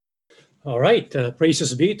All right.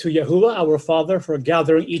 Praises be to Yahuwah, our Father, for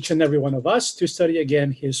gathering each and every one of us to study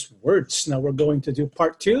again His words. Now we're going to do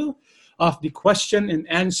part 2 of the question and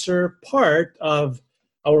answer part of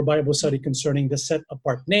our Bible study concerning the set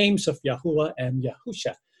apart names of Yahuwah and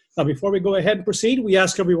Yahusha. Now, before we go ahead and proceed, we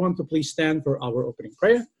ask everyone to please stand for our opening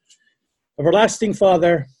prayer. Everlasting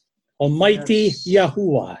Father, Almighty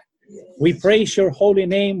Yahuwah, we praise your holy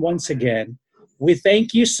name once again. We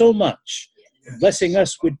thank you so much for blessing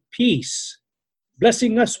us with peace,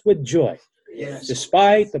 blessing us with joy,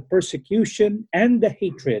 despite the persecution and the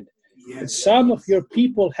hatred that some of your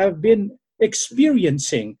people have been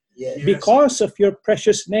experiencing because of your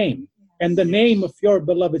precious name and the name of your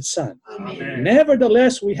beloved Son. Amen.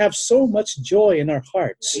 Nevertheless, we have so much joy in our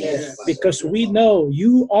hearts because we know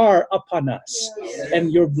you are upon us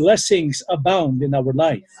and your blessings abound in our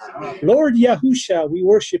life. Lord Yahusha, we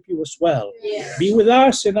worship you as well. Be with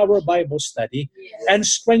us in our Bible study and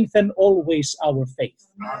strengthen always our faith.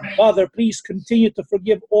 Father, please continue to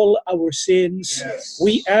forgive all our sins.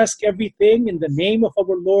 We ask everything in the name of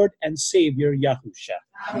our Lord and Savior Yahusha.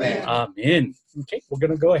 Amen. Amen. Okay, we're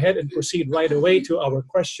going to go ahead and proceed right away to our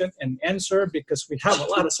question and answer because we have a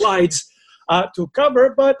lot of slides to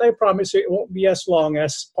cover, but I promise you it won't be as long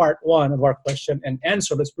as part 1 of our question and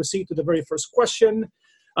answer. Let's proceed to the very first question.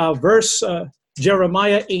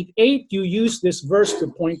 Jeremiah 8:8. You use this verse to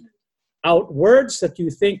point out words that you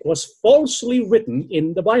think was falsely written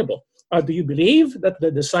in the Bible. Do you believe that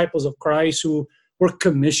the disciples of Christ who were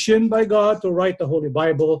commissioned by God to write the Holy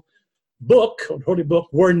Bible Holy Book,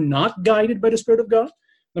 were not guided by the Spirit of God?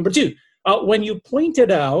 Number 2, when you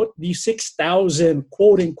pointed out the 6,000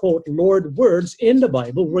 quote-unquote Lord words in the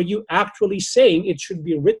Bible, were you actually saying it should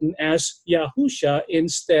be written as Yahusha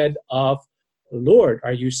instead of Lord?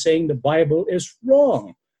 Are you saying the Bible is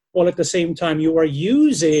wrong? While at the same time, you are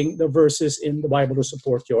using the verses in the Bible to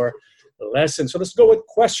support your lesson. So let's go with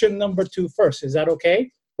question number 2 first. Is that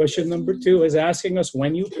okay? Question number 2 is asking us,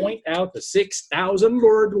 when you point out the 6,000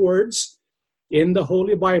 Lord words in the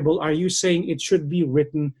Holy Bible, are you saying it should be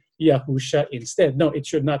written Yahusha instead? No, it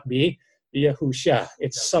should not be Yahusha.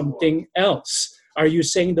 It's something else. Are you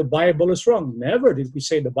saying the Bible is wrong? Never did we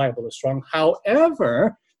say the Bible is wrong.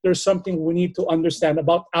 However, there's something we need to understand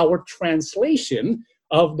about our translation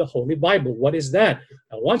of the Holy Bible. What is that?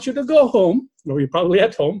 I want you to go home, or you're probably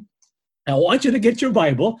at home. I want you to get your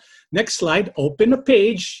Bible. Next slide, open a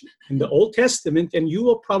page in the Old Testament, and you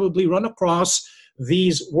will probably run across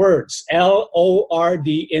these words,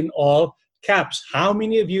 L-O-R-D in all caps. How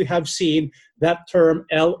many of you have seen that term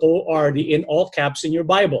L-O-R-D in all caps in your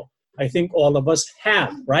Bible? I think all of us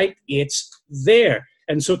have, right? It's there.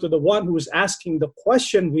 And so to the one who is asking the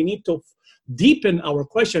question, we need to deepen our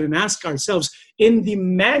question and ask ourselves, in the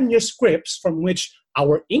manuscripts from which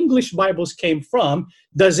our English Bibles came from,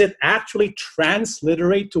 does it actually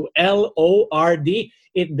transliterate to L-O-R-D?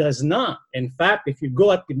 It does not. In fact, if you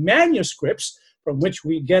go at the manuscripts from which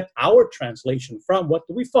we get our translation from, what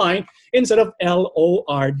do we find instead of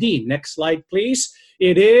L-O-R-D? Next slide, please.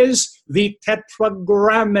 It is the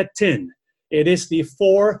Tetragrammaton. It is the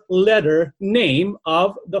 4-letter name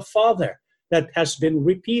of the Father that has been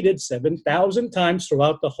repeated 7,000 times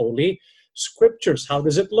throughout the Holy Scriptures. How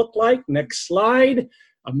does it look like? Next slide.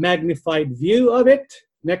 A magnified view of it.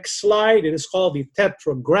 Next slide. It is called the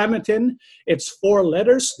Tetragrammaton. It's 4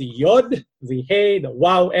 letters, the Yod, the He, the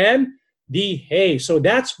Waw, and the He. So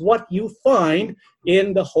that's what you find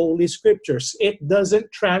in the Holy Scriptures. It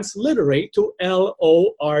doesn't transliterate to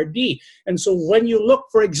L-O-R-D. And so when you look,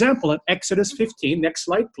 for example, at Exodus 15, next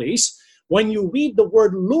slide, please. When you read the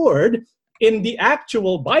word Lord in the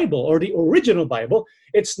actual Bible or the original Bible,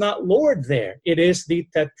 it's not Lord there. It is the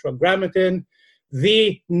Tetragrammaton,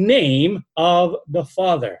 the name of the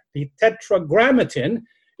Father. The Tetragrammaton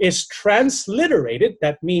is transliterated.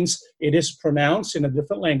 That means it is pronounced in a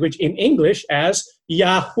different language in English as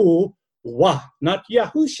Yahuwah, not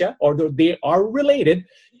Yahusha, although they are related.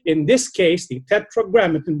 In this case, the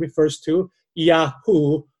Tetragrammaton refers to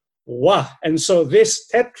Yahuwah. And so this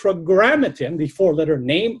Tetragrammaton, the 4-letter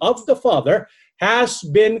name of the Father, has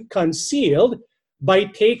been concealed by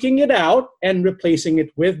taking it out and replacing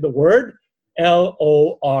it with the word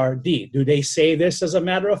L-O-R-D. Do they say this as a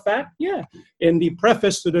matter of fact? Yeah. In the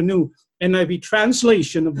preface to the new NIV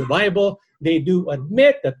translation of the Bible, they do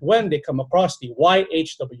admit that when they come across the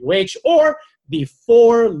YHWH or the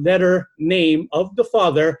 4-letter name of the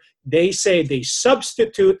Father, they say they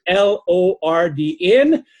substitute L-O-R-D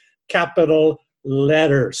in capital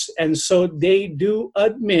letters. And so they do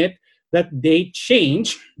admit that they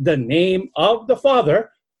change the name of the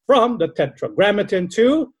Father from the Tetragrammaton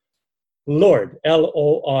to Lord,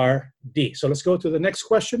 Lord. So let's go to the next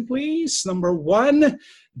question, please. Number 1,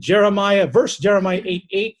 Jeremiah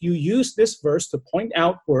 8:8. You use this verse to point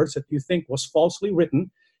out words that you think was falsely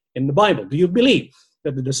written in the Bible. Do you believe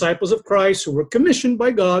that the disciples of Christ who were commissioned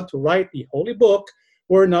by God to write the holy book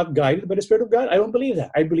were not guided by the Spirit of God? I don't believe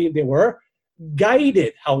that. I believe they were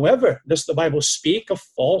guided. However, does the Bible speak of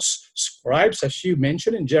false scribes, as you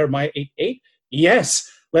mentioned in Jeremiah 8:8? Yes.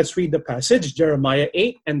 Let's read the passage, Jeremiah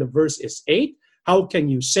 8, and the verse is 8. How can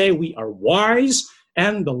you say we are wise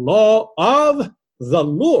and the law of the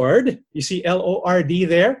Lord? You see Lord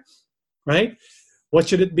there, right? What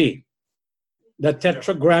should it be? The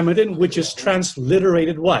Tetragrammaton, which is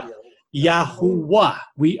transliterated what? Yahuwah.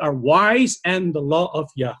 We are wise and the law of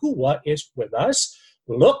Yahuwah is with us.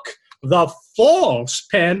 Look, the false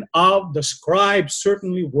pen of the scribe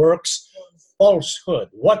certainly works falsehood.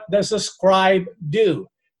 What does a scribe do?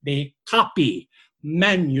 They copy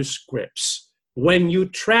manuscripts. When you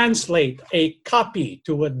translate a copy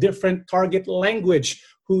to a different target language,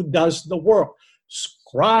 who does the work?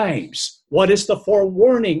 Scribes. What is the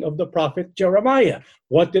forewarning of the prophet Jeremiah?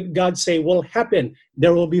 What did God say will happen?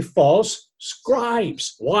 There will be false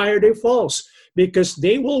scribes. Why are they false? Because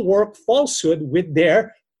they will work falsehood with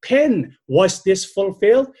their pen. Was this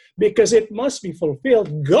fulfilled? Because it must be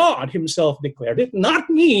fulfilled. God himself declared it, not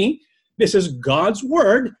me. This is God's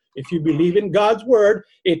word. If you believe in God's word,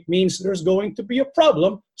 it means there's going to be a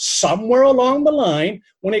problem somewhere along the line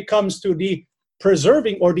when it comes to the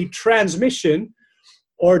preserving or the transmission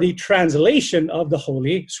or the translation of the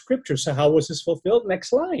Holy Scriptures. So how was this fulfilled? Next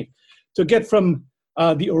slide. To get from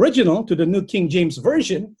the original to the New King James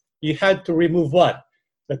Version, you had to remove what?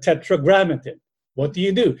 The Tetragrammaton. What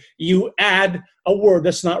do? You add a word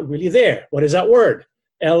that's not really there. What is that word?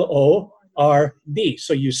 Lord.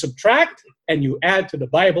 So you subtract and you add to the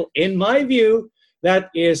Bible. In my view, that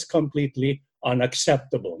is completely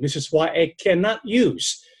unacceptable. This is why I cannot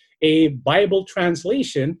use a Bible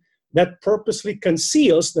translation that purposely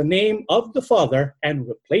conceals the name of the Father and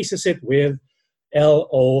replaces it with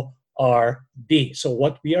Lord. So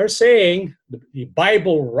what we are saying, the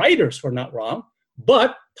Bible writers were not wrong,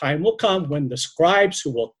 but time will come when the scribes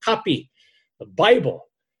who will copy the Bible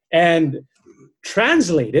and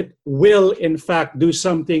translate it will in fact do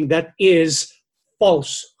something that is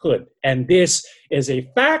falsehood. And this is a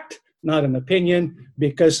fact, not an opinion,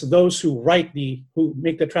 because those who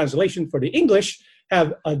make the translation for the English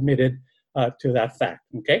have admitted to that fact.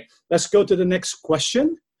 Okay, let's go to the next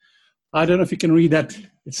question. I don't know if you can read that.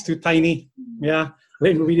 It's too tiny. Yeah,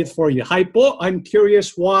 let me read it for you. Hi, Po. I'm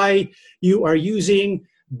curious why you are using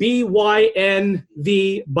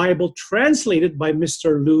BYNV Bible translated by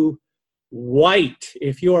Mr. Lou White.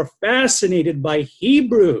 If you are fascinated by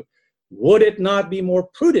Hebrew, would it not be more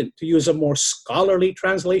prudent to use a more scholarly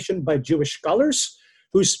translation by Jewish scholars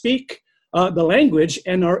who speak the language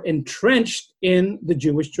and are entrenched in the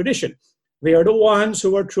Jewish tradition? They are the ones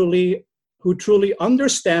who truly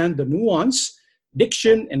understand the nuance,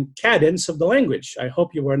 diction, and cadence of the language. I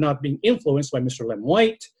hope you are not being influenced by Mr. Lem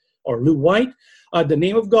White or Lou White. The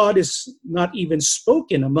name of God is not even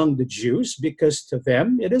spoken among the Jews because to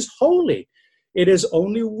them it is holy. It is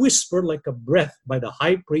only whispered like a breath by the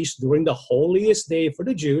high priest during the holiest day for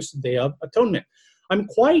the Jews, the Day of Atonement. I'm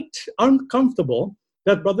quite uncomfortable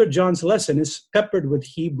that Brother John's lesson is peppered with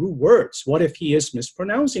Hebrew words. What if he is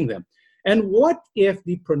mispronouncing them? And what if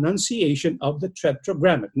the pronunciation of the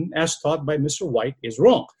Tetragrammaton, as taught by Mr. White, is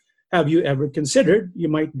wrong? Have you ever considered you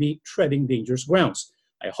might be treading dangerous grounds?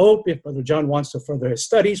 I hope if Brother John wants to further his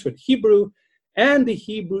studies with Hebrew and the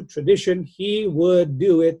Hebrew tradition, he would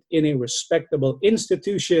do it in a respectable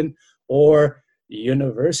institution or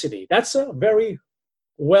university. That's a very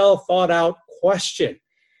well thought out question.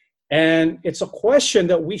 And it's a question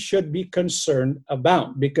that we should be concerned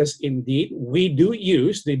about because indeed we do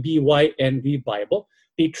use the BYNV Bible.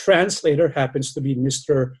 The translator happens to be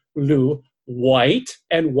Mr. Lou White.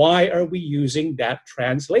 And why are we using that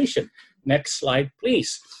translation? Next slide,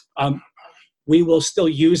 please. We will still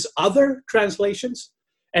use other translations,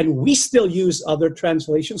 and we still use other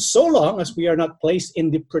translations so long as we are not placed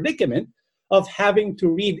in the predicament of having to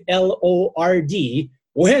read Lord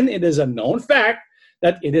when it is a known fact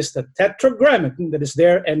that it is the Tetragrammaton that is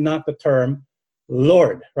there and not the term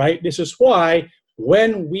Lord, right? This is why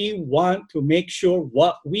when we want to make sure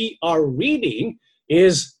what we are reading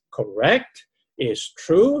is correct, is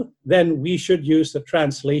true, then we should use the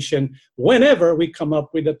translation whenever we come up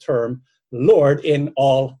with the term Lord in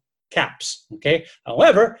all caps, okay?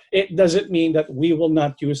 However, it doesn't mean that we will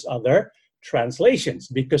not use other translations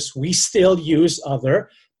because we still use other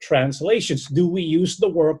translations. Do we use the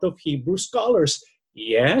work of Hebrew scholars?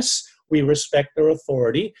 Yes, We respect their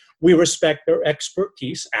authority. We respect their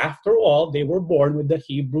expertise. After all, they were born with the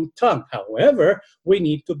Hebrew tongue. However, we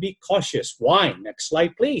need to be cautious. Why? Next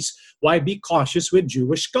slide, please. Why be cautious with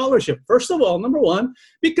Jewish scholarship? First of all, number one,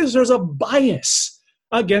 because there's a bias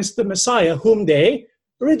against the Messiah whom they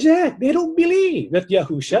reject. They don't believe that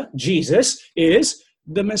Yahusha, Jesus, is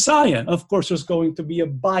the Messiah. Of course, there's going to be a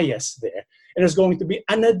bias there. And there's going to be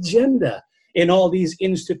an agenda in all these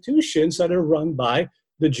institutions that are run by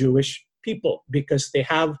the Jewish people because they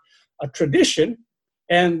have a tradition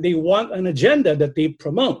and they want an agenda that they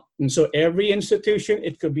promote. And so every institution,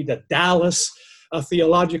 it could be the Dallas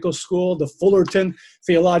Theological School, the Fullerton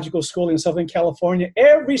Theological School in Southern California,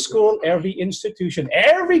 every school, every institution,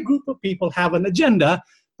 every group of people have an agenda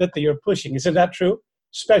that they are pushing. Isn't that true?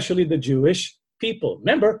 Especially the Jewish people.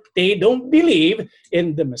 Remember, they don't believe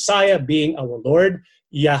in the Messiah being our Lord,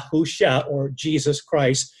 Yahusha, or Jesus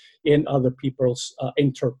Christ in other people's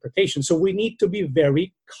interpretation. So we need to be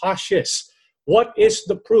very cautious. What is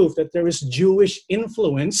the proof that there is Jewish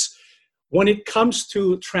influence when it comes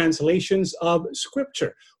to translations of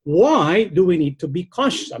Scripture? Why do we need to be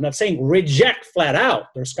cautious? I'm not saying reject flat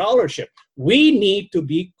out their scholarship. We need to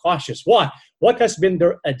be cautious. Why? What has been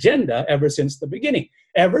their agenda ever since the beginning,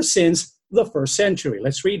 ever since the first century?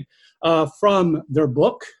 Let's read from their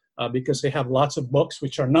book, because they have lots of books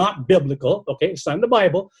which are not biblical. Okay, it's not in the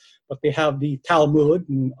Bible, but they have the Talmud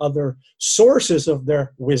and other sources of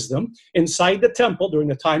their wisdom inside the temple during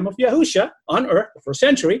the time of Yahusha on earth, the first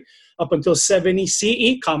century, up until 70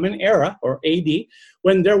 CE, Common Era, or AD,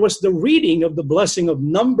 when there was the reading of the blessing of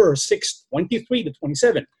Numbers 6:23 to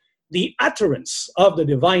 27. The utterance of the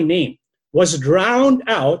divine name was drowned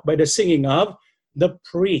out by the singing of the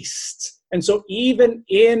priests. And so even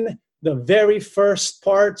in the very first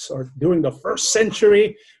parts, or during the first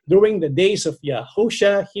century, during the days of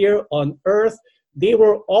Yahusha here on earth, they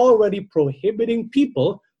were already prohibiting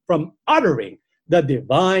people from uttering the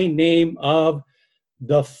divine name of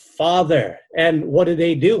the Father. And what did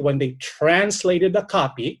they do when they translated a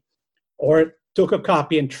copy, or took a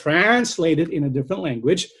copy and translated in a different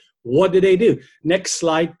language? What did they do? Next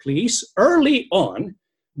slide, please. Early on,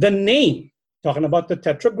 the name, talking about the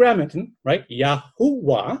Tetragrammaton, right?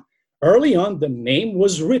 Yahuwah. Early on, the name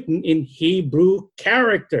was written in Hebrew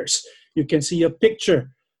characters. You can see a picture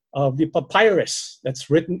of the papyrus that's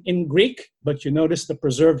written in Greek, but you notice the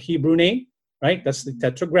preserved Hebrew name, right? That's the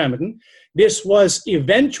Tetragrammaton. This was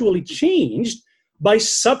eventually changed by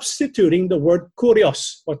substituting the word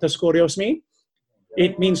kurios. What does kurios mean?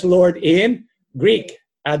 It means Lord in Greek,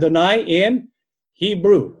 Adonai in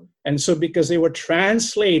Hebrew. And so because they were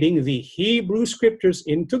translating the Hebrew scriptures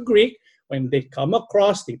into Greek, when they come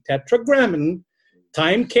across the Tetragrammaton,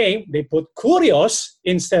 time came, they put kurios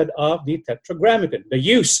instead of the Tetragrammaton. The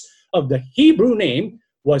use of the Hebrew name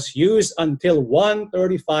was used until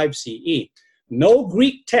 135 CE. No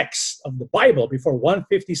Greek texts of the Bible before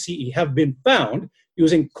 150 CE have been found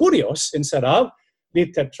using kurios instead of the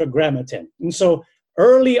Tetragrammaton. And so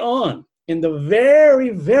early on, in the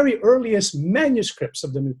very, very earliest manuscripts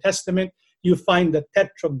of the New Testament, you find the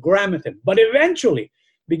Tetragrammaton. But eventually,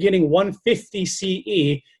 beginning 150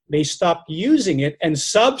 CE, they stopped using it and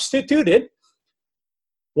substituted,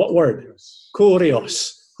 what word?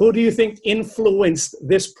 Kurios. Who do you think influenced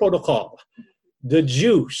this protocol? The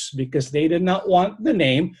Jews, because they did not want the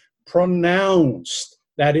name pronounced.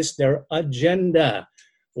 That is their agenda.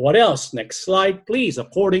 What else? Next slide, please.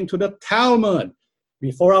 According to the Talmud,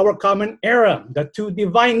 before our common era, the two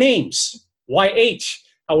divine names, YH,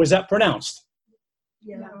 how is that pronounced?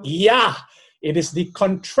 Yeah. Yah. It is the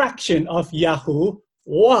contraction of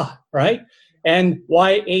Yahuwah, right? And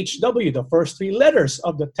YHW, the first three letters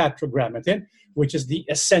of the Tetragrammaton, which is the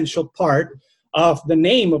essential part of the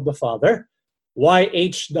name of the Father.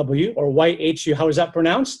 YHW, or YHU, how is that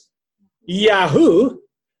pronounced? Yahoo.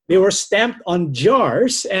 They were stamped on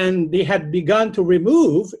jars, and they had begun to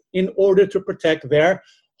remove in order to protect their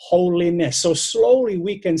holiness. So slowly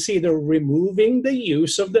we can see they're removing the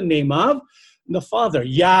use of the name of the Father.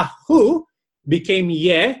 Yahu became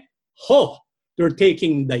Yeho. They're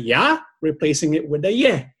taking the Yah, replacing it with the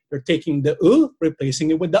Yeh. They're taking the U,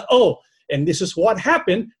 replacing it with the O. And this is what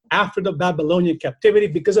happened after the Babylonian captivity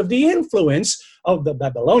because of the influence of the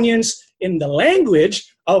Babylonians in the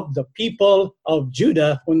language of the people of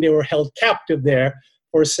Judah when they were held captive there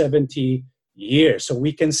for 70 years. So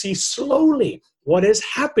we can see slowly what is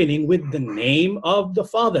happening with the name of the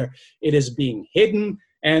Father. It is being hidden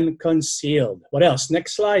and concealed. What else?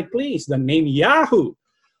 Next slide, please. The name Yahu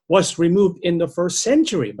was removed in the first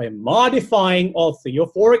century by modifying all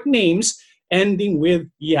theophoric names ending with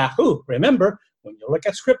Yahu. Remember, when you look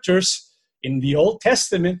at scriptures, In the Old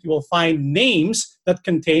Testament, you will find names that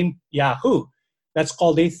contain Yahoo. That's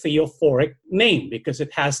called a theophoric name because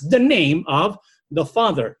it has the name of the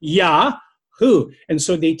Father, Yahoo. And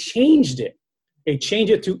so they changed it. They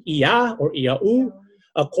changed it to Yah or Yahu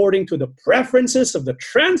according to the preferences of the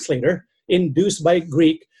translator induced by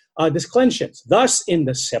Greek disclensions. Thus, in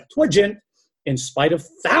the Septuagint, in spite of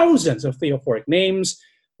thousands of theophoric names,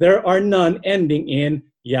 there are none ending in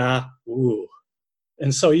Yahu.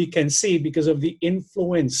 And so you can see, because of the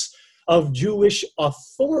influence of Jewish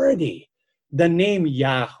authority, the name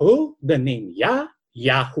Yahu, the name Yah,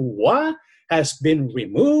 Yahuwah, has been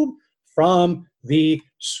removed from the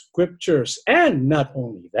scriptures. And not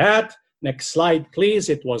only that, next slide, please.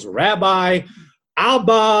 It was Rabbi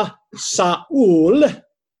Abba Saul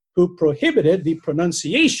who prohibited the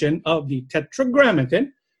pronunciation of the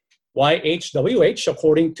Tetragrammaton, YHWH,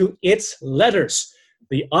 according to its letters.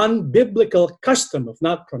 The unbiblical custom of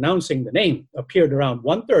not pronouncing the name appeared around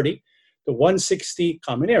 130 to 160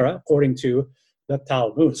 Common Era, according to the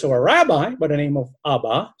Talmud. So a rabbi by the name of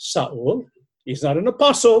Abba Saul, he's not an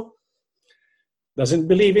apostle, doesn't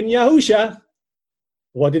believe in Yahusha.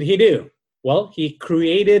 What did he do? Well, he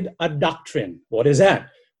created a doctrine. What is that?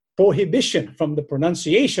 Prohibition from the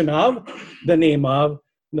pronunciation of the name of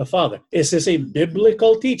the Father. Is this a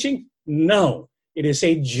biblical teaching? No, it is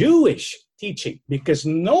a Jewish teaching, because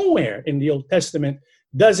nowhere in the Old Testament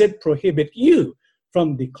does it prohibit you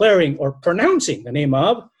from declaring or pronouncing the name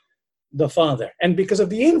of the Father. And because of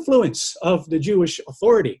the influence of the Jewish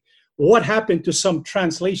authority, what happened to some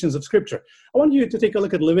translations of Scripture? I want you to take a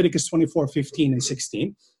look at Leviticus 24, 15, and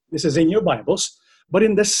 16. This is in your Bibles. But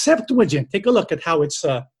in the Septuagint, take a look at how it's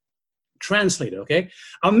translated, okay?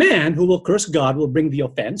 A man who will curse God will bring the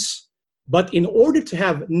offense, but in order to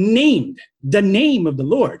have named the name of the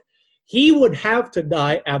Lord, he would have to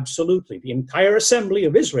die absolutely. The entire assembly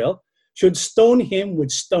of Israel should stone him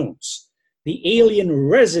with stones. The alien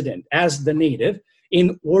resident as the native,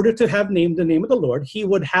 in order to have named the name of the Lord, he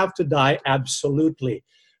would have to die absolutely.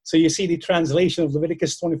 So you see the translation of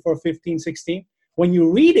Leviticus 24, 15, 16. When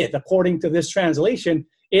you read it according to this translation,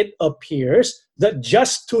 it appears that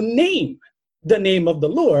just to name the name of the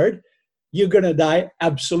Lord, you're going to die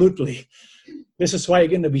absolutely. This is why you're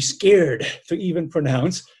going to be scared to even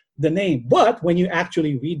pronounce the name. But when you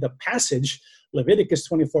actually read the passage, Leviticus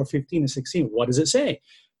 24, 15, and 16, what does it say?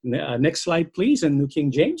 Next slide, please, in New King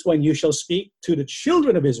James. When you shall speak to the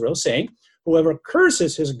children of Israel, saying, whoever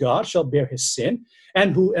curses his God shall bear his sin,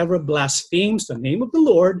 and whoever blasphemes the name of the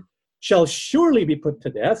Lord shall surely be put to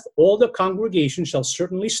death. All the congregation shall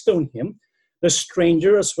certainly stone him, the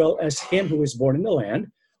stranger as well as him who is born in the land.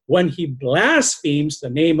 When he blasphemes the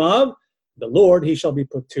name of the Lord, he shall be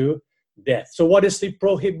put to death. So what is the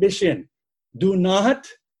prohibition? Do not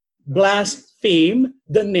blaspheme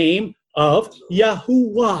the name of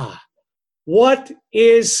Yahuwah. What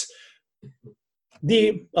is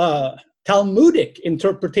the Talmudic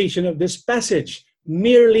interpretation of this passage?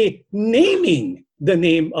 Merely naming the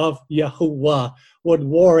name of Yahuwah would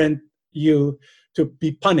warrant you to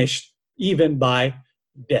be punished even by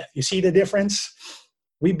death. You see the difference?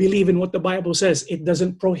 We believe in what the Bible says. It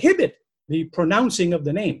doesn't prohibit the pronouncing of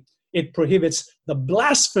the name. It prohibits the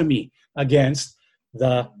blasphemy against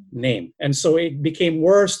the name. And so it became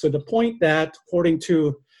worse to the point that, according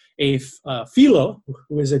to a Philo,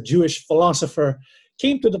 who is a Jewish philosopher, it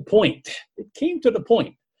came to the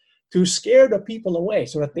point to scare the people away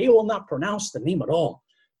so that they will not pronounce the name at all.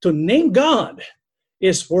 To name God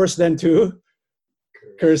is worse than to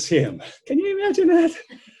curse him. Can you imagine that?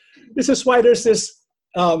 This is why there's this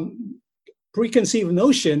preconceived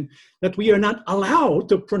notion that we are not allowed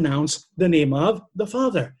to pronounce the name of the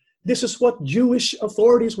Father. This is what Jewish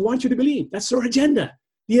authorities want you to believe. That's their agenda,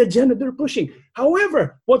 the agenda they're pushing.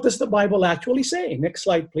 However, what does the Bible actually say? Next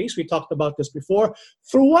slide, please. We talked about this before.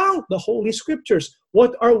 Throughout the Holy Scriptures,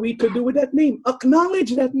 what are we to do with that name?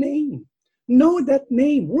 Acknowledge that name. Know that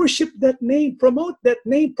name. Worship that name. Promote that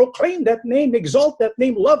name. Proclaim that name. Exalt that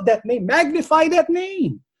name. Love that name. Magnify that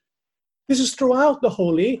name. This is throughout the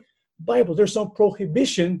Holy Bible. There's no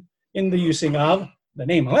prohibition in the using of the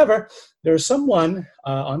name. However, there's someone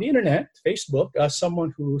on the internet, Facebook,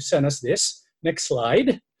 someone who sent us this. Next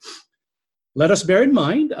slide. Let us bear in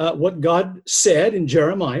mind what God said in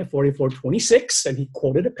Jeremiah 44:26, and he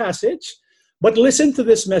quoted a passage. But listen to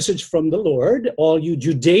this message from the Lord, all you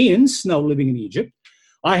Judeans now living in Egypt.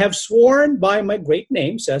 I have sworn by my great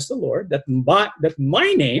name, says the Lord, that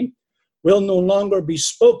my name will no longer be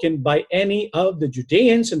spoken by any of the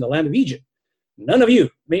Judeans in the land of Egypt. None of you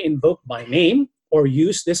may invoke my name or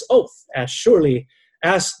use this oath, as surely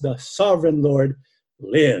as the sovereign Lord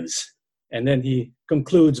lives. And then he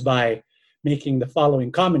concludes by making the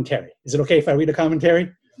following commentary. Is it okay if I read a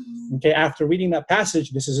commentary? Okay, after reading that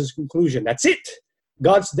passage, this is his conclusion. That's it.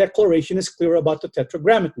 God's declaration is clear about the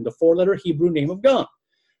Tetragrammaton, the four-letter Hebrew name of God.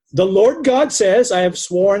 The Lord God says, I have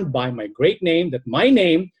sworn by my great name that my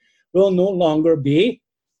name will no longer be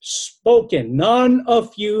spoken. None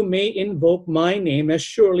of you may invoke my name as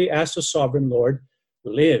surely as the sovereign Lord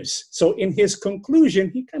lives. So in his conclusion,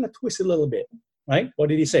 he kind of twists a little bit, right? What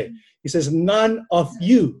did he say? He says, none of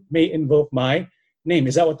you may invoke my name.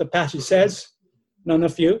 Is that what the passage says? None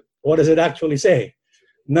of you? What does it actually say?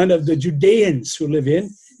 None of the Judeans who live in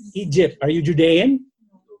Egypt. Are you Judean?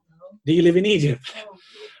 Do you live in Egypt?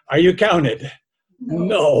 Are you counted?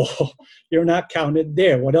 No, you're not counted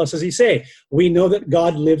there. What else does he say? We know that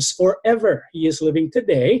God lives forever. He is living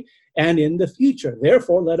today and in the future.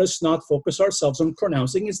 Therefore, let us not focus ourselves on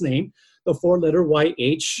pronouncing his name, the four-letter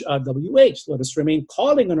YHWH. Let us remain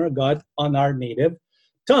calling on our God on our native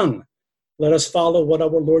tongue. Let us follow what our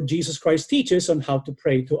Lord Jesus Christ teaches on how to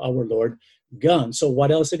pray to our Lord God. So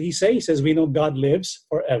what else did he say? He says, we know God lives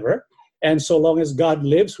forever. And so long as God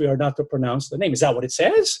lives, we are not to pronounce the name. Is that what it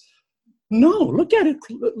says? No, look at it.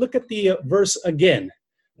 Look at the verse again.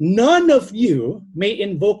 None of you may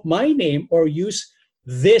invoke my name or use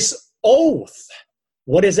this oath.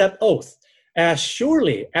 What is that oath? As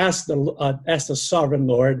surely as the sovereign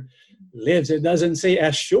Lord lives. It doesn't say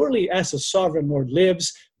as surely as the sovereign Lord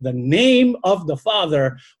lives, the name of the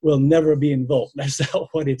Father will never be invoked. That's not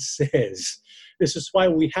what it says. This is why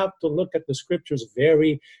we have to look at the scriptures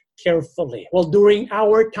very carefully. Well, during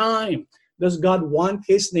our time, does God want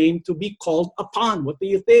his name to be called upon? What do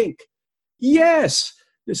you think? Yes.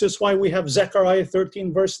 This is why we have Zechariah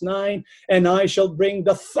 13 verse 9, and I shall bring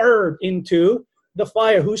the third into the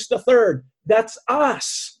fire. Who's the third? That's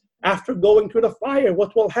us. After going through the fire,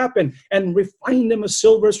 what will happen? And refine them as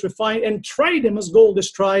silver is refined, and try them as gold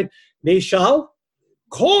is tried. They shall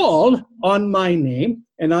call on my name,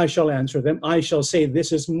 and I shall answer them. I shall say,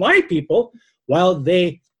 this is my people, while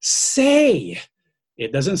they say.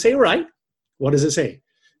 It doesn't say right. What does it say?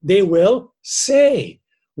 They will say.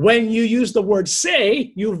 When you use the word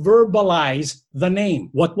say, you verbalize the name.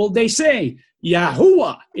 What will they say?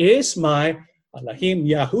 Yahuwah is my Elohim.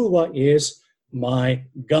 Yahuwah is my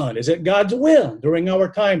God. Is it God's will during our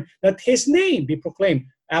time that his name be proclaimed?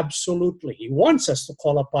 Absolutely. He wants us to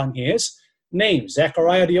call upon his name.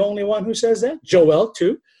 Zechariah, the only one who says that. Joel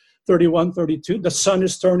 2, 31, 32. The sun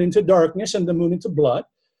is turned into darkness and the moon into blood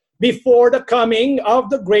before the coming of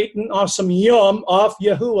the great and awesome Yom of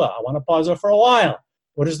Yahuwah. I want to pause there for a while.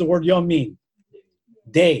 What does the word Yom mean?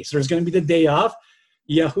 Day. So there's going to be the day of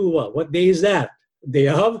Yahuwah. What day is that? Day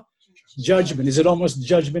of judgment. Is it almost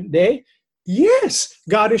Judgment Day? Yes.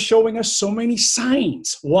 God is showing us so many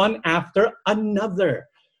signs, one after another.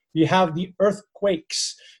 You have the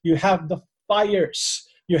earthquakes. You have the fires.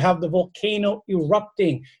 You have the volcano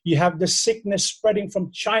erupting. You have the sickness spreading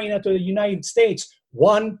from China to the United States.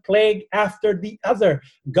 One plague after the other.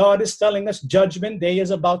 God is telling us Judgment Day is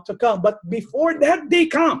about to come. But before that day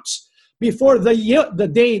comes, before the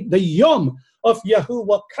Yom of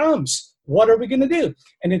Yahuwah comes, what are we going to do?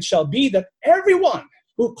 And it shall be that everyone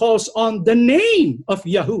who calls on the name of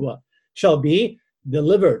Yahuwah shall be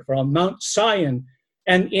delivered from Mount Zion.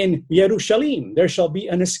 And in Jerusalem there shall be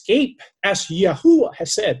an escape, as Yahuwah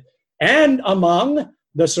has said. And among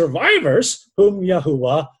the survivors whom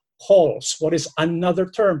Yahuwah calls. What is another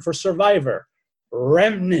term for survivor?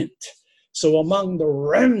 Remnant. So among the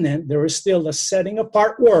remnant, there is still the setting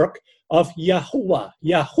apart work of Yahuwah.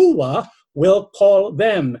 Yahuwah will call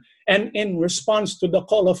them. And in response to the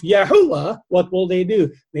call of Yahuwah, what will they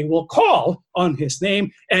do? They will call on his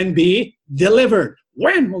name and be delivered.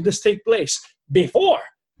 When will this take place? Before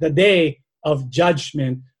the day of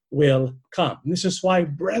judgment will come. This is why,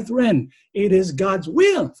 brethren, it is God's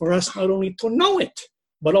will for us not only to know it,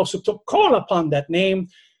 but also to call upon that name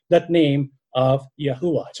of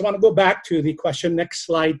Yahuwah. So I want to go back to the question. Next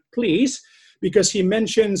slide, please, because he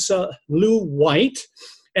mentions Lou White,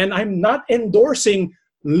 and I'm not endorsing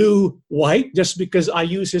Lou White just because I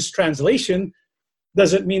use his translation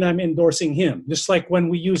doesn't mean I'm endorsing him. Just like when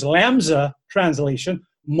we use Lamza translation,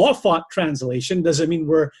 Moffat translation doesn't mean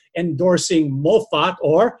we're endorsing Moffat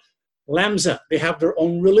or Lamza. They have their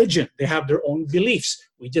own religion. They have their own beliefs.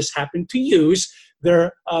 We just happen to use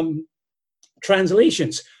their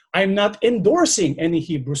translations. I'm not endorsing any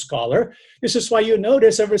Hebrew scholar. This is why you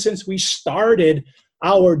notice ever since we started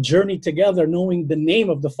our journey together, knowing the name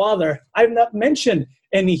of the Father, I've not mentioned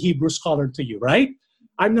any Hebrew scholar to you, right?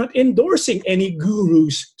 I'm not endorsing any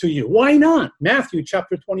gurus to you. Why not? Matthew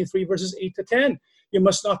chapter 23, verses 8 to 10. You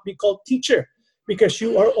must not be called teacher, because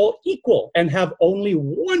you are all equal and have only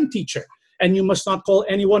one teacher, And you must not call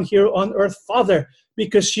anyone here on earth Father,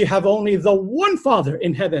 because you have only the one Father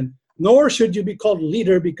in heaven. Nor should you be called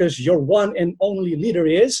leader, because your one and only leader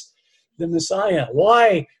is the Messiah.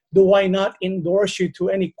 Why do I not endorse you to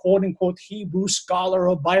any quote-unquote Hebrew scholar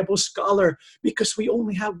or Bible scholar? Because we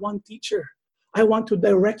only have one teacher. I want to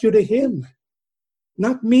direct you to him.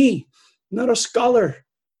 Not me, not a scholar.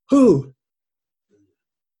 Who?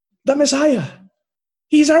 The Messiah.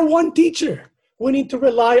 He's our one teacher. We need to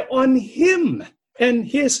rely on him and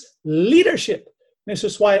his leadership. This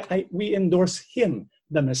is why we endorse him,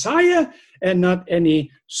 the Messiah, and not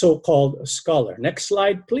any so-called scholar. Next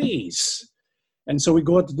slide, please. And so we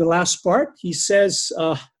go to the last part. He says,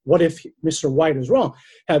 what if Mr. White is wrong?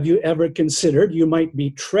 Have you ever considered you might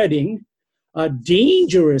be treading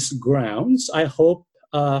dangerous grounds? I hope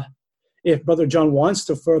if Brother John wants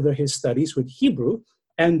to further his studies with Hebrew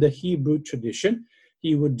and the Hebrew tradition,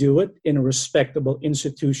 he would do it in a respectable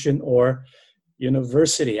institution or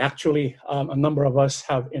university. Actually, a number of us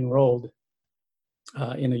have enrolled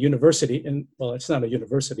in a university. Well, it's not a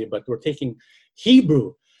university, but we're taking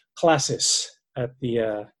Hebrew classes at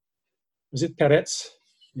the, was it Peretz?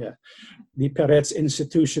 Yeah, the Peretz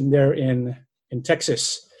Institution there in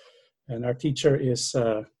Texas. And our teacher is,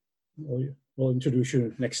 we'll introduce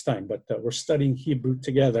you next time, but we're studying Hebrew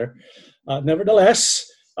together. Nevertheless,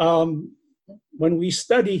 when we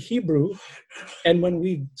study Hebrew and when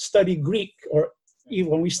we study Greek, or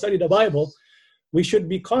even when we study the Bible, we should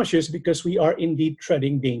be cautious because we are indeed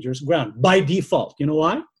treading dangerous ground by default. You know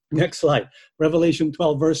why? Next slide. Revelation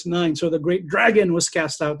 12, verse 9. So the great dragon was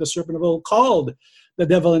cast out, the serpent of old, called the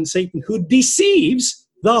devil and Satan, who deceives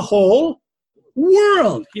the whole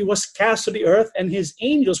world. He was cast to the earth, and his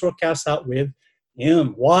angels were cast out with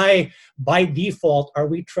him. Why, by default, are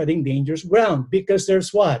we treading dangerous ground? Because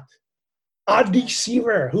there's what? A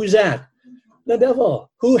deceiver. Who's that? The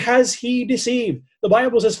devil. Who has he deceived? The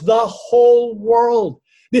Bible says the whole world.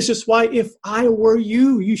 This is why if I were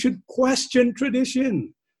you, you should question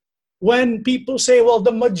tradition. When people say, well,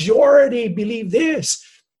 the majority believe this,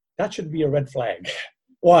 that should be a red flag.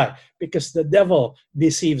 Why? Because the devil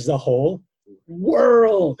deceives the whole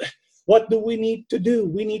world. What do we need to do?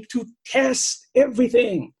 We need to test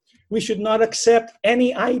everything. We should not accept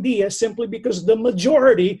any idea simply because the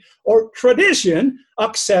majority or tradition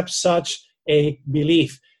accepts such a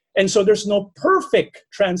belief. And so there's no perfect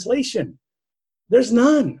translation. There's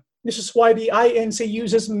none. This is why the INC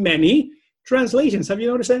uses many translations. Have you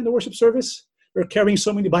noticed that in the worship service? They're carrying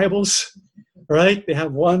so many Bibles, right? They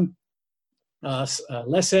have one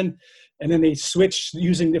lesson, and then they switch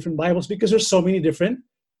using different Bibles because there's so many different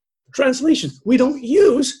translations. We don't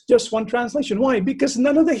use just one translation. Why? Because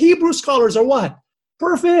none of the Hebrew scholars are what?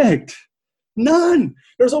 Perfect. None.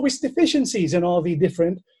 There's always deficiencies in all the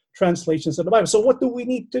different translations of the Bible. So what do we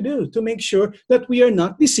need to do to make sure that we are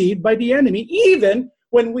not deceived by the enemy, even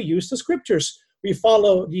when we use the scriptures? We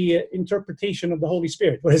follow the interpretation of the Holy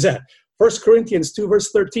Spirit. What is that? 1 Corinthians 2,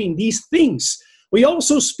 verse 13. These things we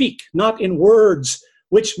also speak, not in words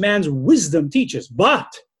which man's wisdom teaches, but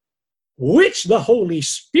which the Holy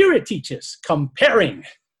Spirit teaches, comparing.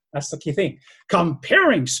 That's the key thing.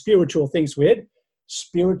 Comparing spiritual things with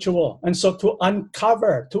spiritual. And so to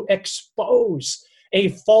uncover, to expose a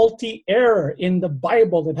faulty error in the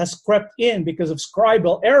Bible that has crept in because of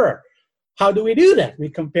scribal error. How do we do that? We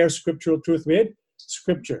compare scriptural truth with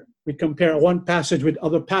scripture. We compare one passage with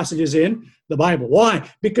other passages in the Bible. Why?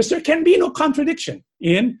 Because there can be no contradiction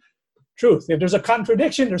in truth. If there's a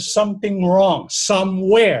contradiction, there's something wrong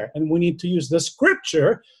somewhere, and we need to use the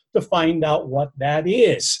scripture to find out what that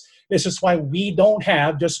is. This is why we don't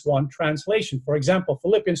have just one translation. For example,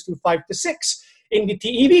 Philippians 2, 5-6. In the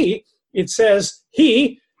TEV, it says,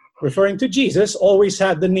 he, referring to Jesus, always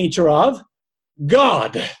had the nature of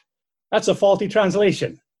God. That's a faulty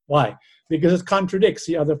translation. Why? Because it contradicts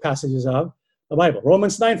the other passages of the Bible.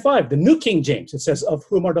 Romans 9:5, the New King James, it says, of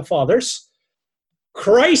whom are the fathers.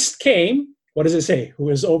 Christ came, what does it say? Who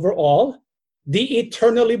is over all, the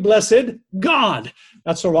eternally blessed God.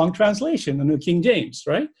 That's a wrong translation, the New King James,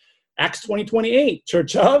 right? Acts 20:28,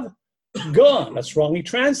 Church of God. That's wrongly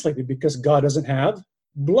translated because God doesn't have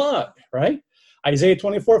blood, right? Isaiah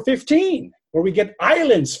 24:15, where we get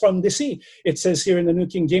islands from the sea. It says here in the New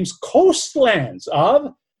King James, coastlands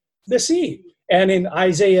of the sea. And in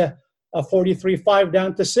Isaiah 43:5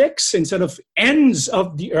 down to 6, instead of ends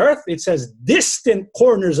of the earth, it says distant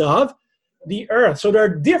corners of the earth. So there are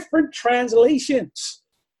different translations.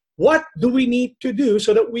 What do we need to do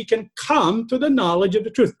so that we can come to the knowledge of the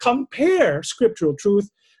truth? Compare scriptural truth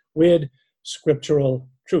with scriptural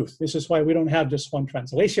truth. This is why we don't have just one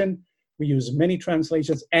translation. We use many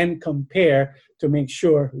translations and compare to make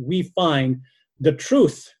sure we find the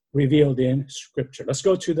truth revealed in Scripture. Let's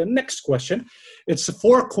go to the next question. It's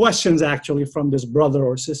 4 questions, actually, from this brother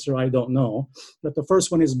or sister, I don't know. But the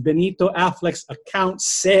first one is, Benito Affleck's account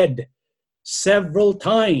said several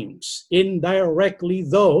times, indirectly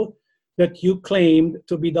though, that you claimed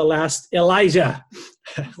to be the last Elijah.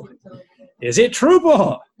 Is it true,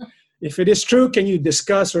 Paul? If it is true, can you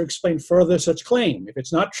discuss or explain further such claim? If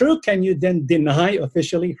it's not true, can you then deny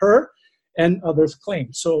officially her and others'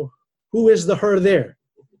 claim? So who is the her there?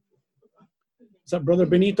 Is that Brother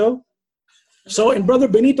Benito? So in Brother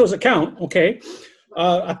Benito's account, okay,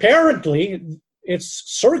 apparently it's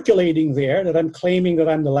circulating there that I'm claiming that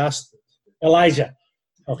I'm the last Elijah,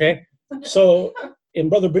 okay? So in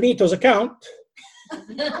Brother Benito's account,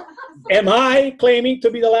 am I claiming to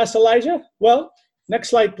be the last Elijah? Well, next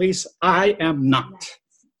slide, please. I am not.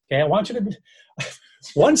 Okay, I want you to be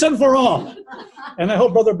once and for all. And I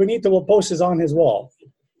hope Brother Benito will post this on his wall.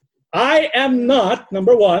 I am not,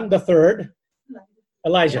 number 1, the third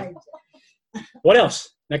Elijah. What else?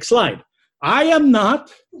 Next slide. I am not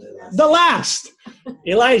the last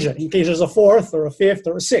Elijah, in case there's a 4th or a 5th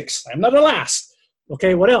or a 6th. I'm not the last.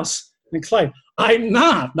 Okay, what else? Next slide. I'm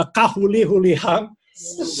not the kahuli-hulihang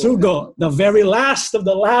sugo, the very last of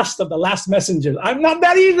the last messengers. I'm not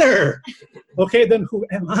that either. Okay, then who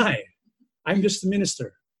am I? I'm just a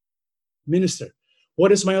minister. Minister.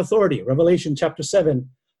 What is my authority? Revelation chapter 7,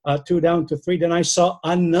 2 down to 3. Then I saw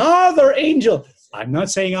another angel. I'm not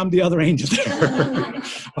saying I'm the other angel there.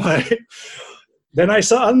 Right? Then I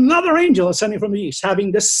saw another angel ascending from the east,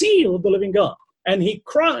 having the seal of the living God. And he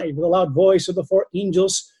cried with a loud voice to the 4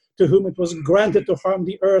 angels to whom it was granted to harm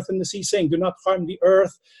the earth and the sea, saying, do not harm the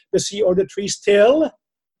earth, the sea, or the trees, till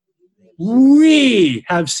we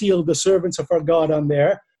have sealed the servants of our God on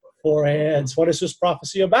their foreheads. What is this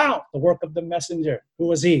prophecy about? The work of the messenger. Who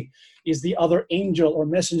was he? Is the other angel or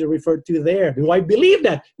messenger referred to there? Do I believe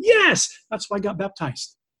that? Yes. That's why I got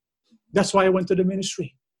baptized. That's why I went to the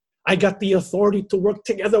ministry. I got the authority to work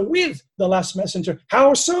together with the last messenger.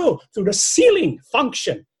 How so? Through the sealing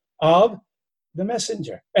function of the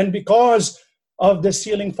messenger. And because of the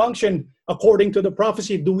sealing function, according to the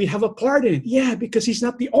prophecy, do we have a part in it? Yeah, because he's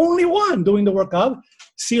not the only one doing the work of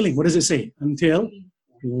sealing. What does it say? Until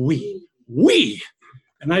we.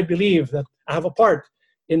 And I believe that I have a part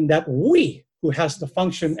in that we, who has the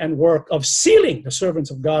function and work of sealing the servants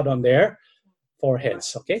of God on their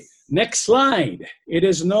foreheads. Okay, next slide. It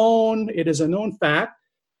is a known fact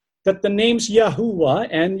that the names Yahuwah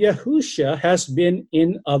and Yahusha has been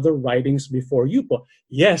in other writings before you.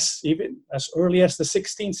 Yes, even as early as the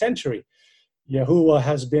 16th century, Yahuwah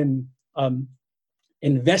has been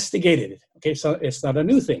investigated. Okay, so it's not a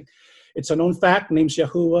new thing. It's a known fact. Names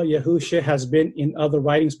Yahuwah, Yahusha has been in other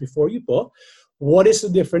writings before you. What is the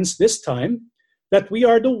difference this time? That we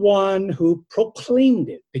are the one who proclaimed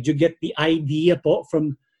it. Did you get the idea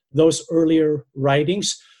from those earlier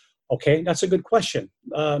writings? Okay, that's a good question.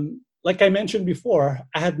 Like I mentioned before,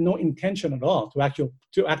 I had no intention at all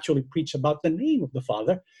to actually preach about the name of the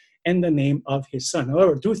Father and the name of His Son.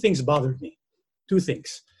 However, 2 things bothered me. 2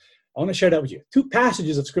 things. I want to share that with you. 2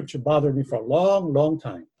 passages of Scripture bothered me for a long, long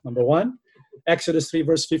time. Number 1, Exodus 3,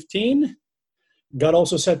 verse 15. God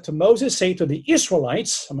also said to Moses, say to the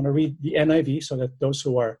Israelites, I'm going to read the NIV so that those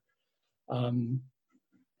who are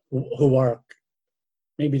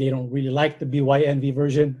maybe they don't really like the BYNV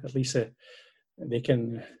version, at least they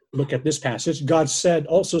can look at this passage. God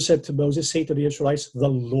also said to Moses, say to the Israelites, the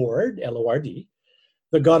Lord, L-O-R-D,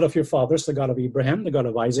 the God of your fathers, the God of Abraham, the God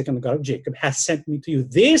of Isaac, and the God of Jacob, has sent me to you.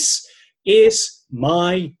 This is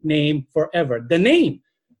my name forever, the name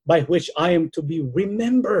by which I am to be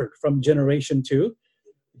remembered from generation to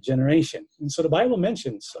generation. And so the Bible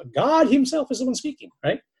mentions God himself is the one speaking,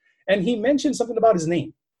 right? And he mentions something about his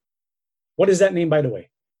name. What is that name, by the way?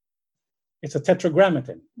 It's a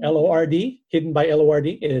tetragrammaton. L-O-R-D, hidden by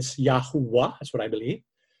L-O-R-D, is Yahuwah. That's what I believe,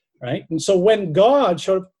 right? And so when God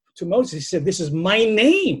showed up to Moses, he said, this is my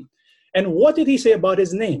name. And what did he say about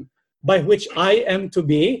his name? By which I am to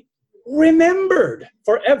be remembered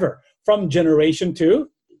forever, from generation to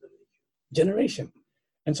generation.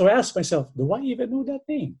 And so I asked myself, do I even know that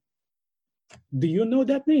name? Do you know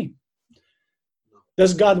that name?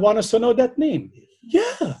 Does God want us to know that name?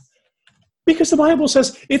 Yeah. Because the Bible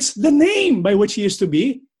says it's the name by which he is to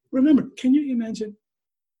be remembered. Can you imagine?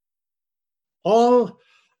 All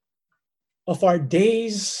of our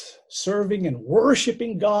days serving and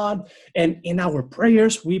worshiping God, and in our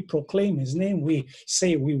prayers we proclaim his name. We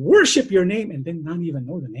say we worship your name and then not even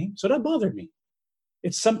know the name. So that bothered me.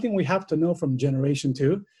 It's something we have to know from generation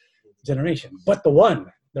to generation. But the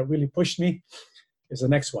one that really pushed me is the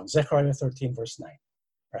next one, Zechariah 13, verse 9,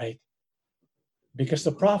 right? Because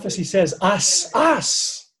the prophecy says, us,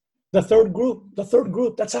 the third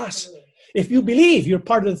group, that's us. If you believe, you're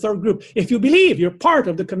part of the third group. If you believe, you're part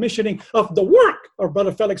of the commissioning of the work of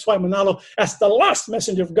Brother Felix Y. Manalo as the last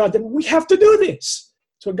messenger of God, then we have to do this.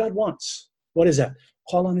 That's what God wants. What is that?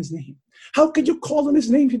 Call on his name. How could you call on his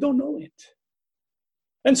name if you don't know it?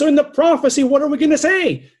 And so in the prophecy, what are we going to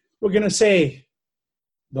say? We're going to say,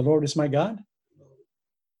 the Lord is my God.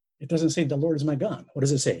 It doesn't say the Lord is my God. What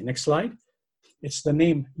does it say? Next slide. It's the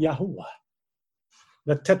name Yahuwah.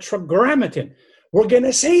 The Tetragrammaton. We're going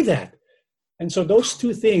to say that. And so those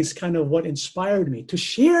two things kind of what inspired me to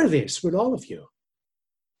share this with all of you.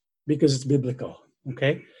 Because it's biblical.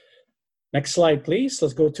 Okay? Next slide, please.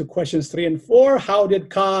 Let's go to questions 3 and 4. How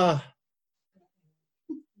did Ka-Erdi,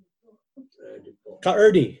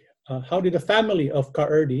 how did the family of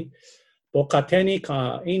Ka-Erdi, Bo-Kateni,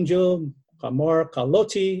 Ka-Angel, Ka-Mor,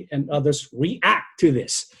 Ka-Loti, and others react to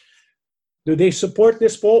this? Do they support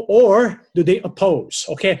this poll or do they oppose?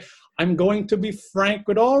 Okay, I'm going to be frank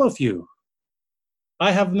with all of you.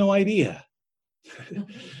 I have no idea.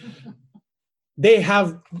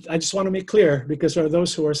 I just want to make clear, because there are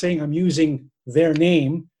those who are saying I'm using their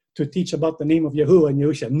name to teach about the name of Yahuwah and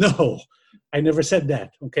Yahushua. No, I never said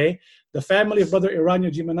that, okay? The family of Brother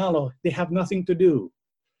Eraño G. Manalo, they have nothing to do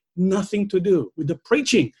with the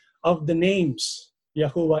preaching of the names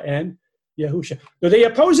Yahuwah and Yahushua. Do they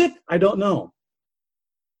oppose it? I don't know.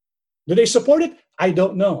 Do they support it? I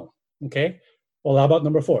don't know, okay? Well, how about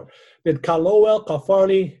number 4? Did Kalowel,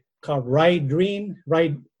 Kafarli,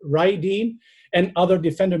 Raideen, and other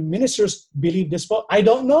defender ministers believe this vote? I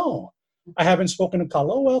don't know. I haven't spoken to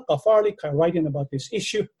Kalowel, Kafarli, Raideen about this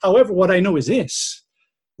issue. However, what I know is this.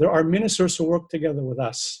 There are ministers who work together with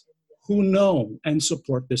us who know and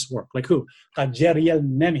support this work. Like who? Kajeriel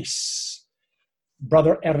Nemis,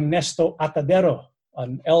 Brother Ernesto Atadero,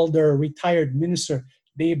 an elder retired minister.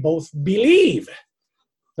 They both believe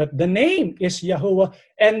that the name is Yahuwah,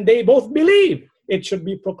 and they both believe it should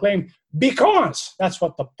be proclaimed because that's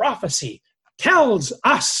what the prophecy tells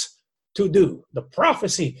us to do. The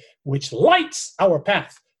prophecy which lights our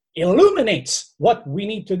path, illuminates what we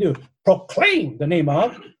need to do. Proclaim the name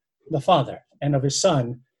of the Father and of his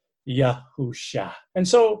Son, Yahusha. And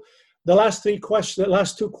so the last two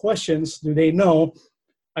questions, do they know?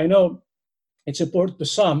 I know it's important to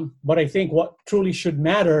some, but I think what truly should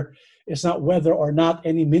matter is not whether or not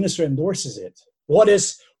any minister endorses it.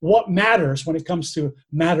 What matters when it comes to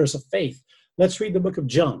matters of faith? Let's read the book of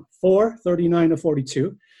John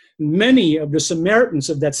 4:39-42. Many of the Samaritans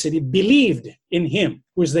of that city believed in him.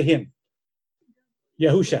 Who's the him?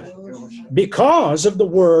 Yahusha. Because of the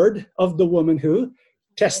word of the woman who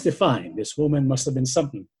testified. This woman must have been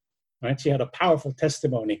something, right? She had a powerful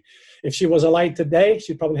testimony. If she was alive today,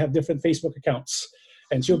 she'd probably have different Facebook accounts.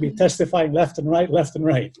 And she'll be testifying left and right.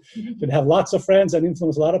 She'd have lots of friends and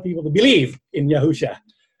influence a lot of people to believe in Yahusha.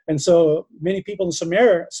 And so many people in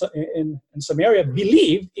Samaria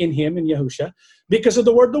believed in him, in Yahusha, because of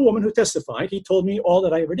the word of the woman who testified. He told me all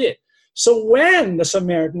that I ever did. So when the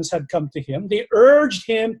Samaritans had come to him, they urged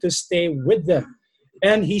him to stay with them.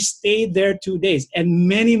 And he stayed there 2 days. And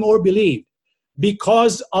many more believed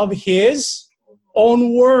because of his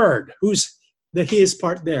own word. Who's the his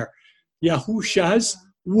part there? Yahusha's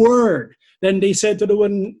word. Then they said to the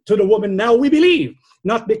woman, now we believe,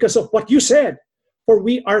 not because of what you said, for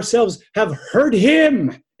we ourselves have heard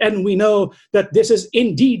him, and we know that this is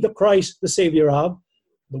indeed the Christ, the Savior of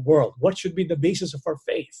the world. What should be the basis of our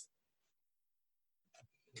faith?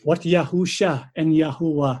 What Yahusha and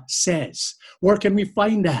Yahuwah says. Where can we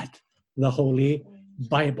find that? The Holy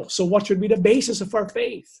Bible. So what should be the basis of our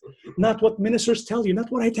faith? Not what ministers tell you,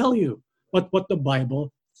 not what I tell you, but what the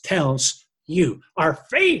Bible tells you. Our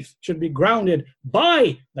faith should be grounded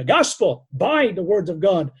by the gospel, by the words of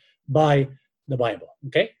God, by the Bible.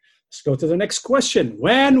 Okay? Let's go to the next question.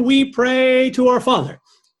 When we pray to our Father,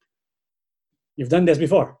 you've done this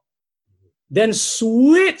before, then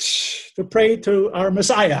switch to pray to our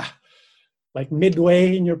Messiah. Like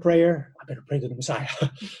midway in your prayer, I better pray to the Messiah.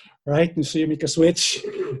 Right? And so you make a switch,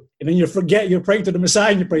 and then you forget you're praying to the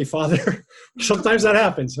Messiah and you pray, Father. Sometimes that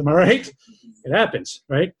happens. Am I right? It happens,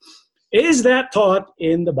 right? Is that taught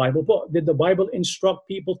in the Bible book? Did the Bible instruct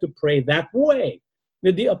people to pray that way?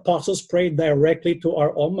 Did the apostles pray directly to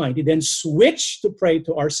our Almighty, then switch to pray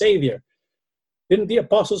to our Savior? Didn't the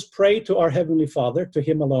apostles pray to our Heavenly Father, to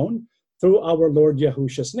him alone, through our Lord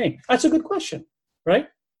Yahusha's name? That's a good question, right?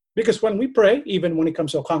 Because when we pray, even when it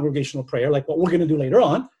comes to a congregational prayer, like what we're going to do later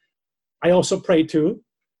on, I also pray to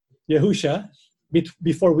Yahusha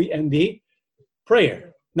before we end the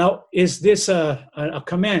prayer. Now, is this a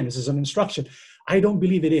command? This is an instruction? I don't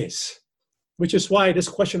believe it is, which is why this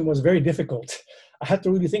question was very difficult. I had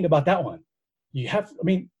to really think about that one.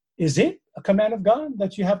 Is it a command of God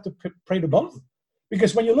that you have to pray to both?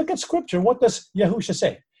 Because when you look at Scripture, what does Yahusha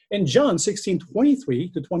say? In John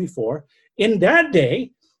 16:23-24, in that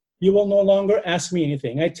day, you will no longer ask me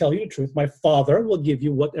anything. I tell you the truth. My Father will give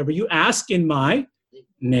you whatever you ask in my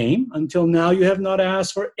name. Until now, you have not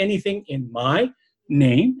asked for anything in my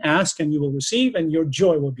name. Ask and you will receive, and your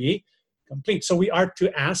joy will be complete. So we are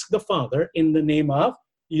to ask the Father in the name of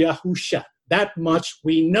Yahusha. That much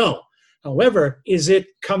we know. However, is it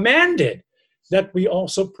commanded that we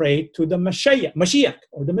also pray to the Mashiach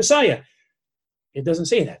or the Messiah? It doesn't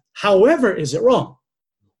say that. However, is it wrong?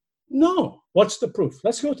 No. What's the proof?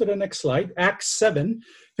 Let's go to the next slide. Acts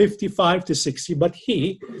 7:55-60. But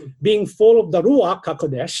he, being full of the Ruach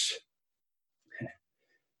HaKodesh,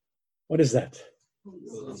 what is that?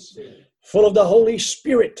 Full of the Holy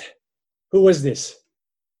Spirit. Who was this?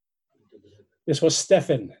 This was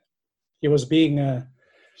Stephen. He was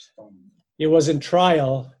in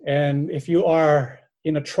trial, and if you are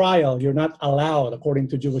in a trial, you're not allowed, according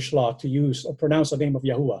to Jewish law, to use or pronounce the name of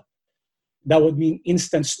Yahuwah. That would mean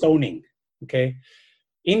instant stoning, okay?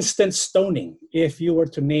 Instant stoning if you were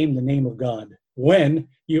to name the name of God when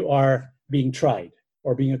you are being tried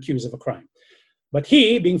or being accused of a crime. But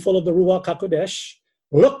he, being full of the Ruach HaKodesh,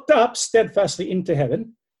 looked up steadfastly into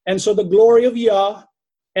heaven, and saw the glory of Yah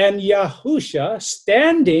and Yahusha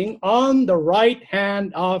standing on the right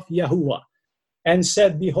hand of Yahuwah, and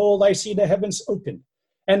said, Behold, I see the heavens opened,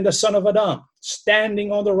 and the Son of Adam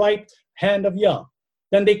standing on the right hand of Yah.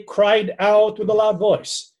 Then they cried out with a loud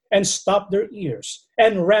voice, and stopped their ears,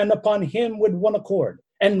 and ran upon him with one accord.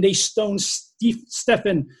 And they stoned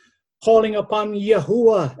Stephen, calling upon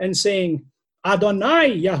Yahuwah, and saying,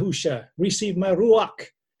 Adonai Yahusha, receive my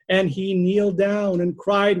Ruach. And he kneeled down and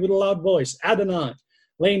cried with a loud voice, Adonai,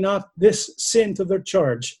 lay not this sin to their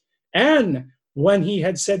charge. And when he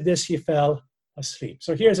had said this, he fell asleep.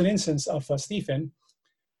 So here's an instance of Stephen.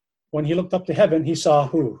 When he looked up to heaven, he saw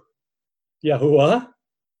who? Yahuwah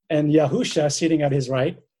and Yahusha sitting at his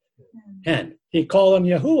right hand. He called on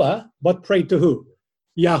Yahuwah, but prayed to who?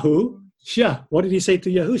 Yahusha. What did he say to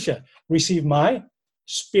Yahusha? Receive my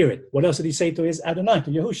spirit. What else did he say to his Adonai,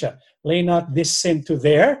 to Yahusha? Lay not this sin to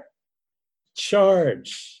their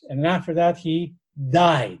charge. And after that, he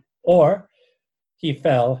died, or he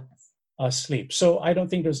fell asleep. So I don't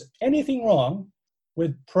think there's anything wrong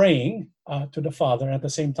with praying to the Father. At the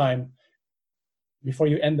same time, before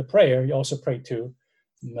you end the prayer, you also pray to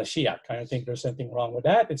Mashiach. I don't think there's anything wrong with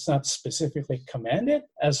that. It's not specifically commanded.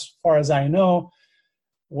 As far as I know,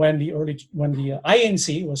 when the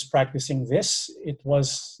INC was practicing this, it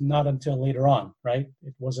was not until later on, right?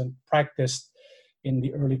 It wasn't practiced in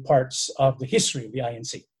the early parts of the history of the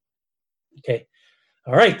INC. Okay.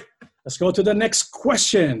 All right. Let's go to the next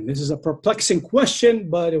question. This is a perplexing question,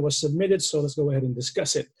 but it was submitted, so let's go ahead and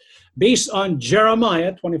discuss it. Based on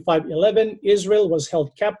Jeremiah 25:11, Israel was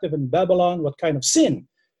held captive in Babylon. What kind of sin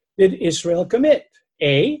did Israel commit?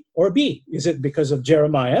 A or B? Is it because of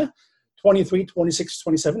Jeremiah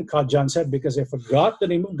 23:26-27? John said, because they forgot the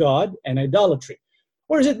name of God and idolatry.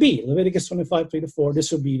 Or is it B? Leviticus 25:3-4,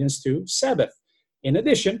 disobedience to Sabbath. In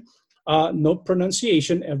addition, no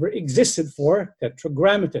pronunciation ever existed for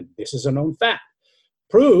tetragrammaton. This is a known fact.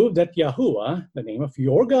 Prove that Yahuwah, the name of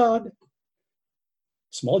your God,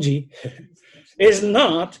 small g, is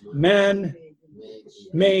not man-made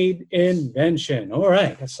invention. All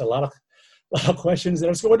right, that's a lot of questions there.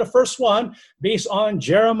 Let's go with the first one. Based on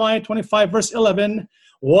Jeremiah 25:11,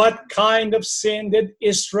 what kind of sin did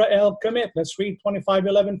Israel commit? Let's read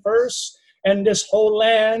 25:11 first. And this whole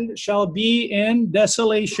land shall be in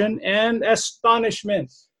desolation and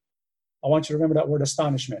astonishment. I want you to remember that word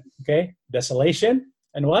astonishment, okay? Desolation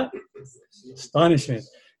and what? Astonishment.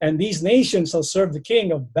 And these nations shall serve the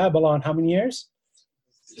king of Babylon how many years?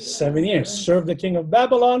 7 years. Serve the king of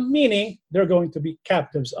Babylon, meaning they're going to be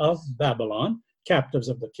captives of Babylon, captives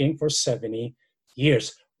of the king for 70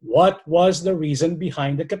 years. What was the reason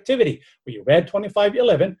behind the captivity? We read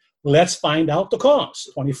 25:11. Let's find out the cause.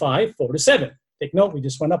 25:4-7. Take note, we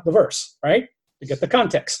just went up the verse, right? To get the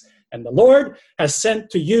context. And the Lord has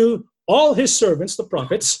sent to you all his servants, the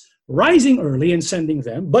prophets, rising early and sending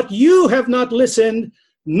them, but you have not listened,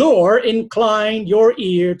 nor inclined your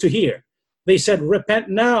ear to hear. They said, repent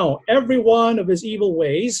now, every one of his evil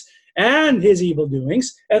ways and his evil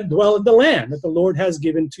doings, and dwell in the land that the Lord has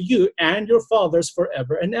given to you and your fathers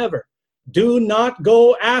forever and ever. Do not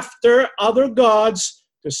go after other gods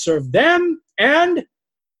to serve them and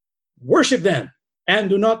worship them, and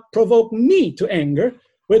do not provoke me to anger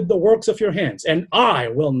with the works of your hands, and I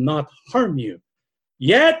will not harm you.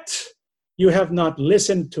 Yet you have not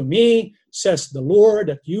listened to me, says the Lord,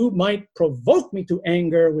 that you might provoke me to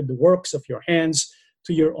anger with the works of your hands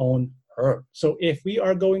to your own hurt. So if we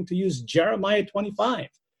are going to use Jeremiah 25,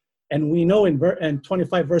 and we know in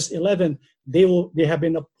 25 verse 11, they have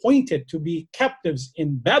been appointed to be captives in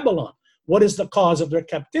Babylon. What is the cause of their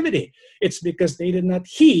captivity? It's because they did not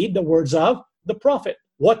heed the words of the prophet.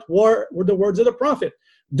 What were the words of the prophet?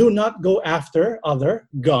 Do not go after other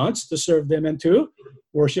gods to serve them and to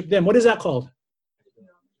worship them. What is that called?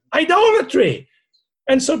 Idolatry.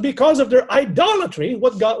 And so because of their idolatry,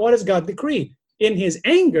 what has God decreed? In his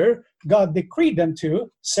anger, God decreed them to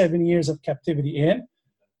 7 years of captivity in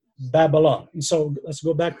Babylon. And so let's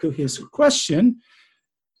go back to his question.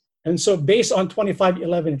 And so based on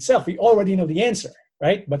 25:11 itself, we already know the answer,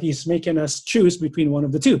 right? But he's making us choose between one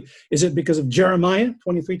of the two. Is it because of Jeremiah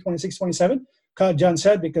 23, 26, 27? John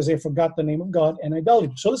said, because they forgot the name of God and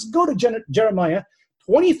idolatry. So let's go to Jeremiah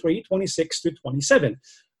 23, 26 to 27.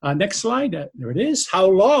 Next slide. There it is. How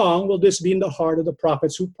long will this be in the heart of the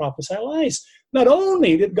prophets who prophesy lies? Not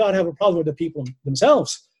only did God have a problem with the people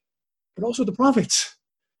themselves, but also the prophets.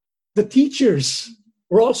 The teachers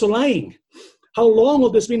were also lying. How long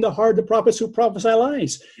will this be in the heart of the prophets who prophesy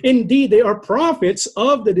lies? Indeed, they are prophets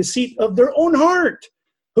of the deceit of their own heart,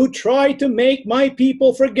 who try to make my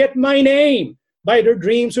people forget my name by their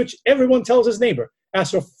dreams, which everyone tells his neighbor,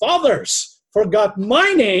 as their fathers forgot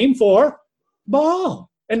my name for Baal.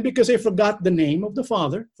 And because they forgot the name of the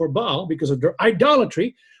Father for Baal, because of their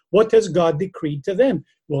idolatry, what has God decreed to them?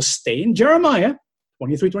 We'll stay in Jeremiah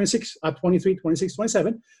 23, 26,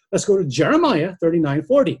 27. Let's go to Jeremiah 39,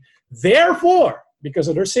 40. Therefore, because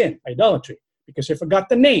of their sin, idolatry, because they forgot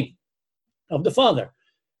the name of the Father,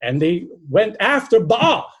 and they went after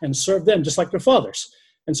Baal and served them just like their fathers.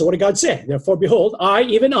 And so what did God say? Therefore, behold,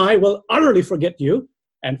 even I, will utterly forget you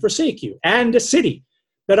and forsake you, and the city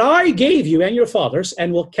that I gave you and your fathers,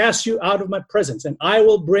 and will cast you out of my presence, and I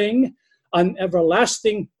will bring an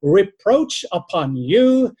everlasting reproach upon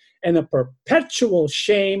you, and a perpetual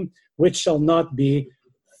shame which shall not be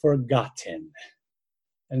forgotten.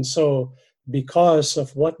 And so because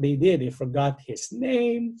of what they did, they forgot his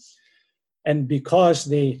name, and because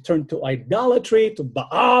they turned to idolatry, to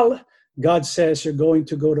Baal, God says you're going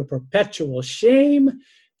to go to perpetual shame.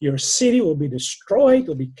 Your city will be destroyed,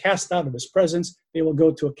 will be cast out of his presence. They will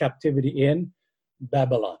go to a captivity in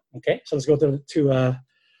Babylon. Okay, so let's go to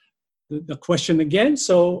the question again.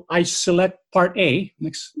 So I select part A.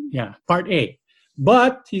 Part A.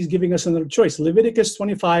 But he's giving us another choice. Leviticus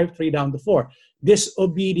 25, 3 down to 4.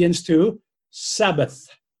 Disobedience to Sabbath.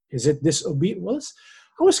 Is it disobedience?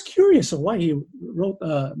 I was curious of why he wrote,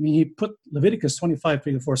 he put Leviticus 25,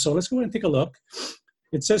 3 to 4. So let's go and take a look.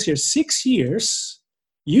 It says here, 6 years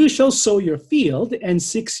you shall sow your field, and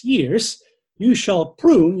 6 years you shall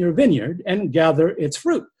prune your vineyard and gather its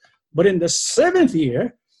fruit. But in the 7th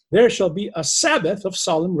year, there shall be a Sabbath of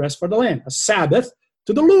solemn rest for the land, a Sabbath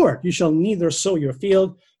to the Lord. You shall neither sow your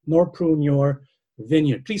field nor prune your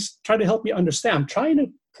vineyard. Please try to help me understand. I'm trying to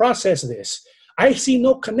process this. I see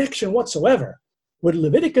no connection whatsoever with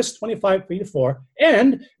Leviticus 25, 3 to 4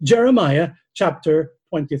 and Jeremiah chapter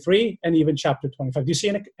 23 and even chapter 25. Do you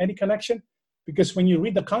see any connection? Because when you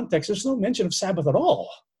read the context, there's no mention of Sabbath at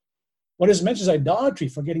all. What is mentioned is idolatry,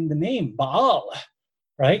 forgetting the name, Baal,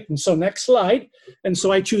 right? And so next slide. And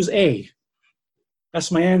so I choose A.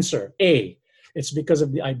 That's my answer, A. It's because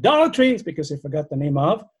of the idolatry. It's because they forgot the name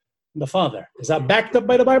of the Father. Is that backed up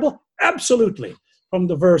by the Bible? Absolutely. From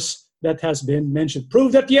the verse that has been mentioned.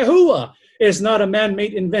 Prove that Yahuwah is not a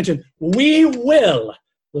man-made invention. We will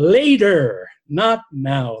later, not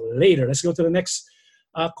now, later. Let's go to the next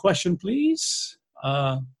question, please.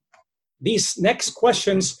 These next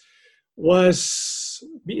questions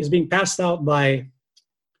is being passed out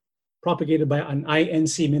propagated by an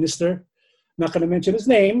INC minister. I'm not going to mention his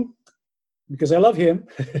name because I love him.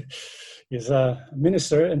 He's a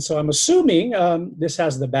minister, and so I'm assuming this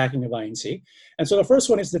has the backing of INC. And so the first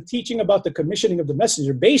one is the teaching about the commissioning of the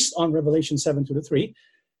messenger based on Revelation 7:2-3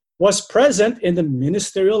 was present in the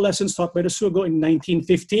ministerial lessons taught by the Sugo in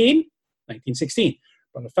 1915, 1916.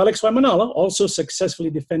 Brother Felix Waimanalo also successfully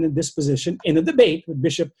defended this position in a debate with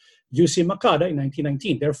Bishop Jussi Makada in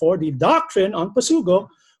 1919. Therefore, the doctrine on Pasugo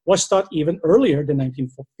was taught even earlier than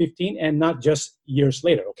 1915 and not just years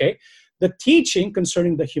later, okay? The teaching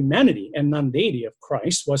concerning the humanity and non-deity of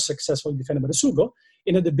Christ was successfully defended by the Sugo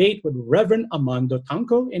in a debate with Reverend Amando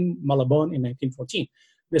Tanco in Malabon in 1914.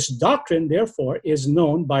 This doctrine, therefore, is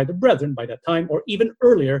known by the brethren by that time or even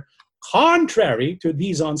earlier, contrary to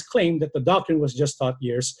Dizon's claim that the doctrine was just taught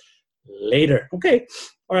years later. Okay,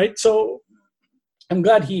 all right, so I'm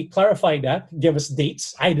glad he clarified that, give us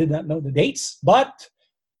dates. I did not know the dates, but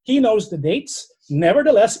he knows the dates.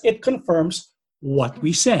 Nevertheless, it confirms what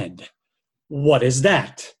we said. What is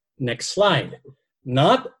that? Next slide.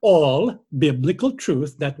 Not all biblical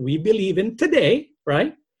truth that we believe in today,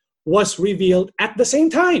 right, was revealed at the same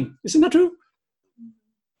time. Isn't that true?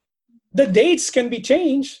 The dates can be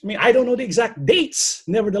changed. I mean, I don't know the exact dates.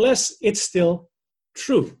 Nevertheless, it's still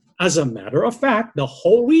true. As a matter of fact, the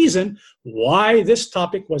whole reason why this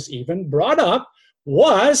topic was even brought up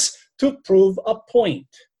was to prove a point.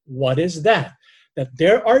 What is that? That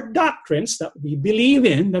there are doctrines that we believe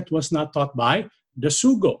in that was not taught by the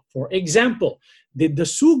Sugo. For example, did the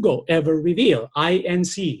Sugo ever reveal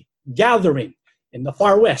INC, gathering in the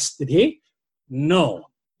far west? Did he? No.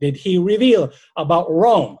 Did he reveal about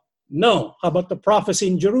Rome? No. How about the prophecy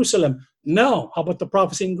in Jerusalem? No. How about the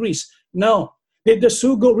prophecy in Greece? No. Did the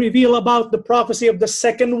Sugo reveal about the prophecy of the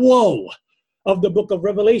second woe of the book of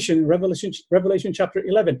Revelation, Revelation chapter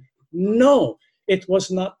 11? No. It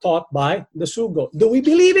was not taught by the Sugo. Do we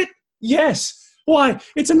believe it? Yes. Why?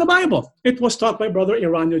 It's in the Bible. It was taught by Brother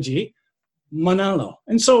Eranio G. Manalo.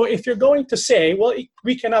 And so if you're going to say, well,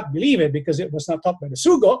 we cannot believe it because it was not taught by the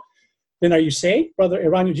Sugo, then are you saying Brother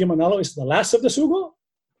Eranio G. Manalo is the last of the Sugo?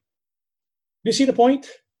 Do you see the point?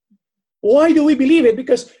 Why do we believe it?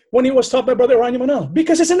 Because when it was taught by Brother Eranio Manalo,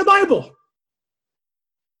 because it's in the Bible.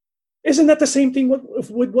 Isn't that the same thing with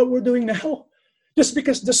what we're doing now? Just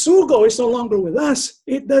because the Sugo is no longer with us,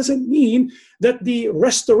 it doesn't mean that the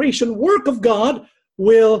restoration work of God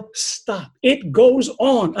will stop. It goes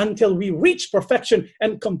on until we reach perfection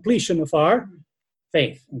and completion of our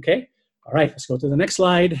faith. Okay? All right, let's go to the next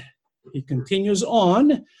slide. He continues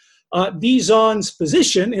on. Dizon's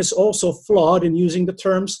position is also flawed in using the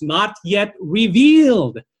terms not yet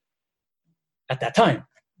revealed at that time,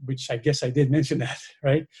 which I guess I did mention that,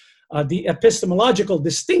 right? The epistemological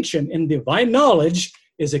distinction in divine knowledge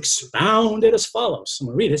is expounded as follows. I'm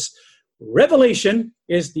going to read this. Revelation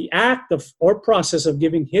is the act of or process of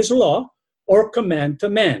giving his law or command to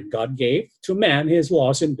man. God gave to man his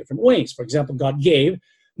laws in different ways. For example, God gave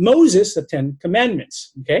Moses the 10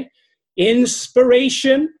 commandments. Okay?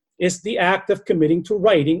 Inspiration is the act of committing to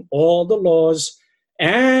writing all the laws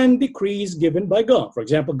and decrees given by God. For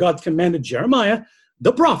example, God commanded Jeremiah,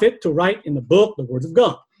 the prophet, to write in the book the words of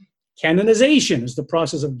God. Canonization is the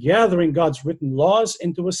process of gathering God's written laws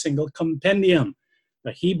into a single compendium.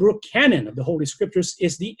 The Hebrew canon of the Holy Scriptures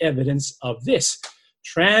is the evidence of this.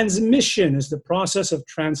 Transmission is the process of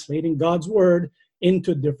translating God's word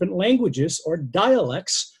into different languages or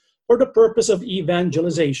dialects for the purpose of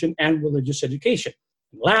evangelization and religious education.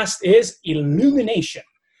 Last is illumination,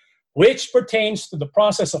 which pertains to the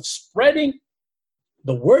process of spreading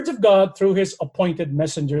the words of God through his appointed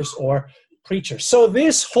messengers or preachers. So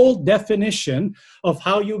this whole definition of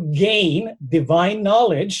how you gain divine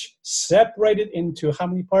knowledge separated into how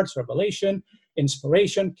many parts? Revelation,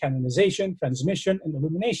 inspiration, canonization, transmission, and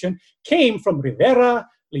illumination came from Rivera,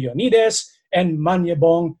 Leonides, and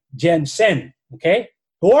Manyebong Jensen. Okay?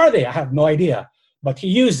 Who are they? I have no idea. But he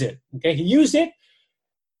used it. Okay? He used it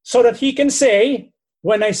so that he can say,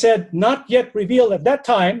 when I said not yet revealed at that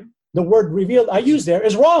time, the word revealed I used there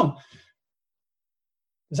is wrong.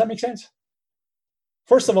 Does that make sense?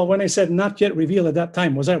 First of all, when I said not yet revealed at that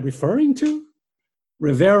time, was I referring to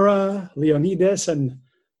Rivera, Leonides, and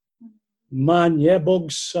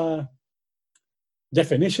Manyebog's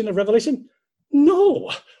definition of revelation?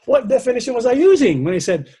 No. What definition was I using when I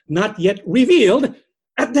said not yet revealed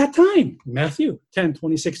at that time? Matthew 10,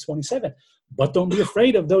 26, 27. But don't be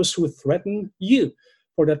afraid of those who threaten you,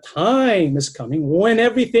 for the time is coming when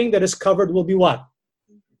everything that is covered will be what?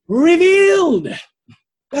 Revealed.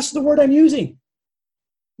 That's the word I'm using.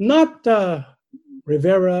 Not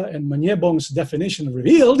Rivera and Manyebong's definition of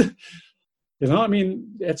revealed. You know, I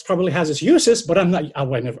mean, it probably has its uses, but I don't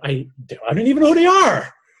even know who they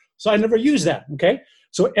are. So I never use that, okay?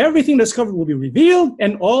 So everything that's covered will be revealed,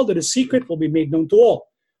 and all that is secret will be made known to all.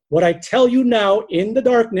 What I tell you now in the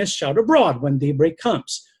darkness, shout abroad when daybreak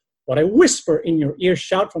comes. What I whisper in your ear,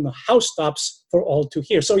 shout from the housetops for all to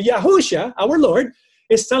hear. So Yahushua, our Lord,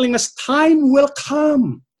 is telling us time will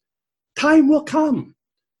come. Time will come.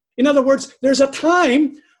 In other words, there's a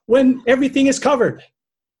time when everything is covered.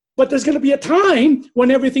 But there's going to be a time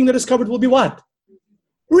when everything that is covered will be what?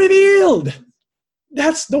 Revealed.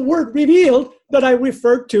 That's the word revealed that I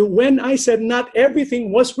referred to when I said not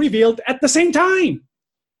everything was revealed at the same time.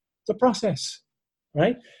 It's a process,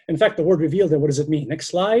 right? In fact, the word revealed, what does it mean? Next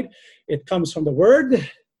slide. It comes from the word,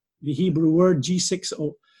 the Hebrew word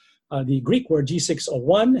G60, the Greek word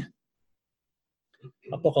G601.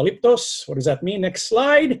 Apocalyptos, what does that mean? Next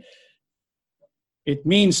slide. It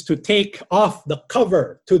means to take off the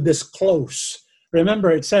cover, to disclose.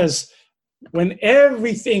 Remember, it says, when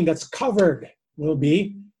everything that's covered will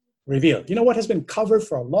be revealed. You know what has been covered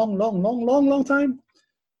for a long time?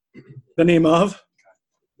 The name of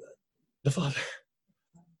the Father.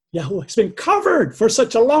 Yahweh. It's been covered for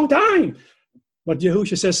such a long time. But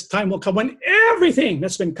Yahushua says time will come when everything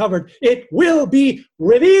that's been covered, it will be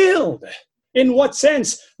revealed. In what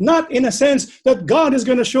sense? Not in a sense that God is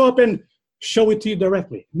going to show up and show it to you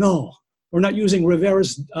directly. No, we're not using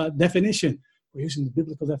Rivera's definition. We're using the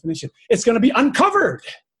biblical definition. It's going to be uncovered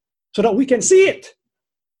so that we can see it.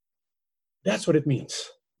 That's what it means.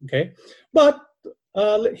 Okay? But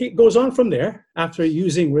he goes on from there after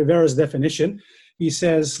using Rivera's definition. He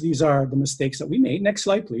says these are the mistakes that we made. Next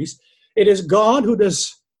slide, please. It is God who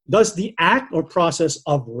does the act or process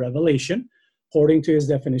of revelation, according to his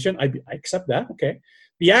definition. I accept that, okay.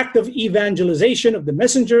 The act of evangelization of the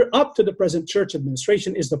messenger up to the present church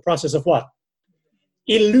administration is the process of what?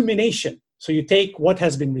 Illumination. So you take what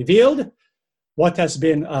has been revealed, what has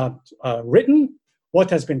been written, what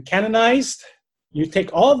has been canonized. You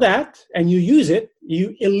take all that and you use it,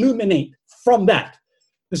 you illuminate from that.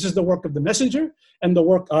 This is the work of the messenger and the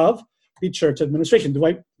work of the church administration.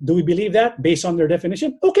 Do we believe that based on their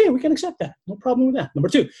definition? Okay, we can accept that. No problem with that. Number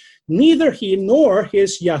two, neither he nor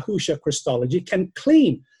his Yahusha Christology can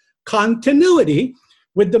claim continuity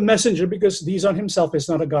with the messenger because these on himself is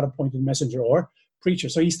not a God-appointed messenger or preacher.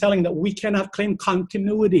 So he's telling that we cannot claim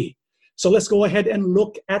continuity. So let's go ahead and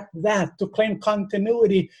look at that. To claim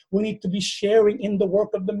continuity, we need to be sharing in the work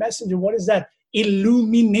of the messenger. What is that?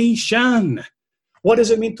 Illumination. What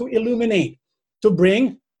does it mean to illuminate? To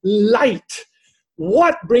bring light.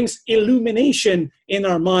 What brings illumination in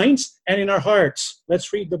our minds and in our hearts?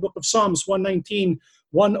 Let's read the book of Psalms 119,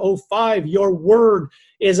 105. Your word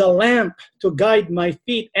is a lamp to guide my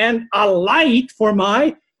feet and a light for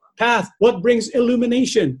my path. What brings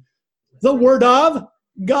illumination? The word of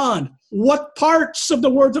God. What parts of the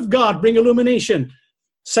words of God bring illumination?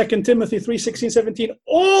 2 Timothy 3, 16, 17.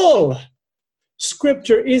 All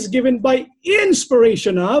scripture is given by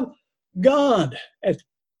inspiration of God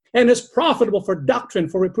and is profitable for doctrine,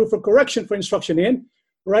 for reproof, for correction, for instruction in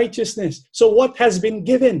righteousness. So what has been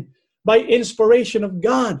given by inspiration of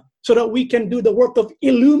God so that we can do the work of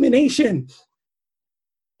illumination?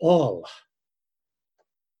 All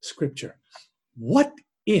scripture. What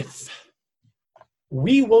if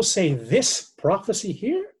we will say this prophecy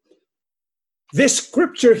here, this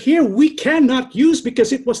scripture here, we cannot use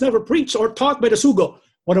because it was never preached or taught by the Sugo?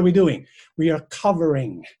 What are we doing? We are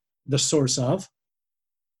covering the source of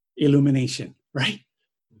illumination, right?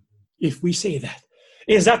 If we say that.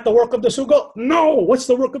 Is that the work of the Sugo? No. What's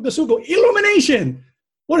the work of the Sugo? Illumination.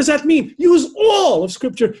 What does that mean? Use all of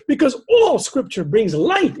Scripture because all Scripture brings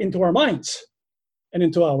light into our minds and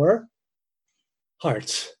into our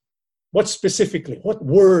hearts. What specifically? What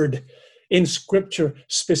word in Scripture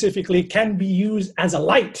specifically can be used as a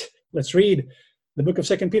light? Let's read the book of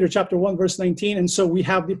 2 Peter chapter 1, verse 19. And so we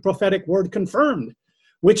have the prophetic word confirmed,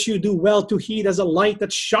 which you do well to heed as a light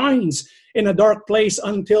that shines in a dark place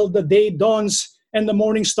until the day dawns and the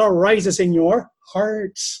morning star rises in your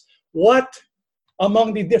hearts. What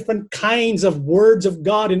among the different kinds of words of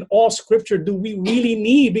God in all Scripture do we really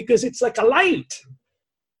need? Because it's like a light.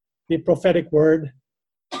 The prophetic word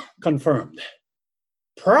confirmed.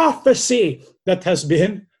 Prophecy that has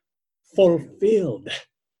been fulfilled.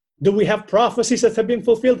 Do we have prophecies that have been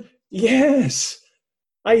fulfilled? Yes.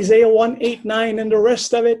 Isaiah 1, 8, 9 and the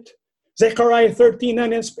rest of it. Zechariah 13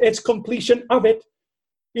 and its completion of it.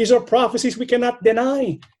 These are prophecies we cannot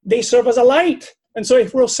deny. They serve as a light. And so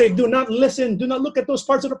if we'll say, do not listen, do not look at those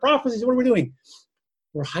parts of the prophecies, what are we doing?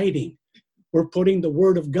 We're hiding. We're putting the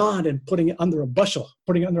word of God and putting it under a bushel,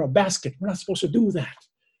 putting it under a basket. We're not supposed to do that.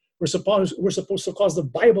 We're supposed to cause the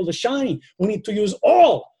Bible to shine. We need to use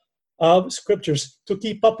all of Scriptures to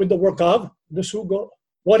keep up with the work of the Sugo.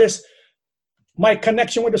 What is my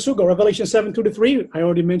connection with the Sugo? Revelation 7, 2-3. I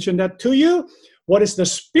already mentioned that to you. What is the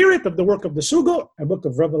spirit of the work of the Sugo? A book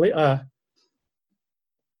of Revelation,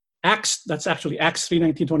 Acts, that's actually Acts 3,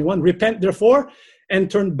 19, 21. Repent, therefore,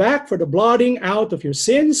 and turn back for the blotting out of your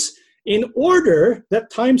sins, in order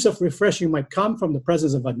that times of refreshing might come from the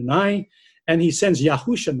presence of Adonai. And he sends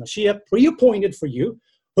Yahushua Mashiach, pre-appointed for you,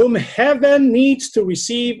 whom heaven needs to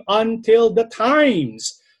receive until the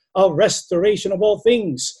times of restoration of all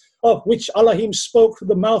things, of which Elohim spoke through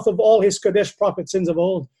the mouth of all his Kadesh prophets since of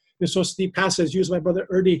old. This was the passage used by Brother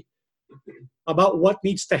Erdi about what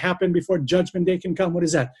needs to happen before Judgment Day can come. What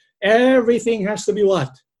is that? Everything has to be what?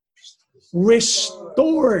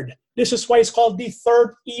 Restored. This is why it's called the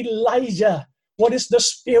third Elijah. What is the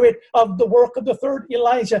spirit of the work of the third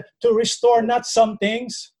Elijah? To restore not some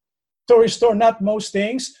things, to restore not most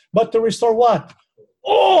things, but to restore what?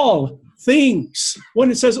 All things. When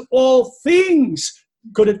it says all things,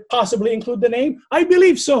 could it possibly include the name? I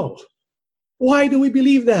believe so. Why do we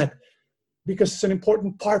believe that? Because it's an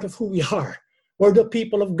important part of who we are. We're the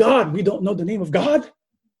people of God. We don't know the name of God.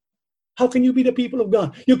 How can you be the people of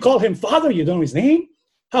God? You call him Father, you don't know his name.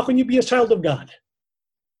 How can you be a child of God?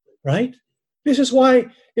 Right? This is why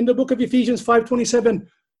in the book of Ephesians 5:27,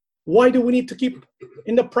 why do we need to keep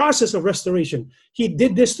in the process of restoration? He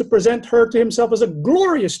did this to present her to himself as a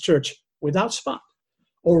glorious church without spot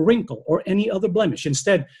or wrinkle or any other blemish.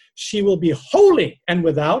 Instead, she will be holy and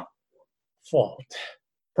without fault.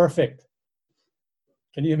 Perfect.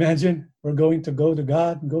 Can you imagine? We're going to go to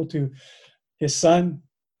God and go to his son.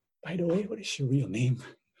 By the way, what is your real name?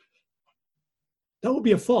 That would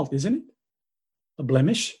be a fault, isn't it? A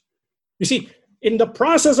blemish. You see, in the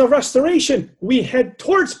process of restoration, we head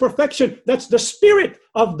towards perfection. That's the spirit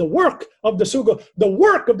of the work of the sugo. The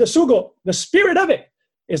work of the sugo, the spirit of it,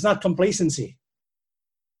 is not complacency.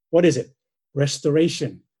 What is it?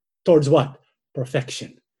 Restoration. Towards what?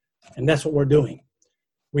 Perfection. And that's what we're doing.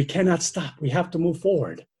 We cannot stop. We have to move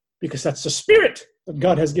forward because that's the spirit that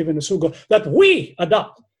God has given the sugo that we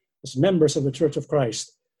adopt as members of the Church of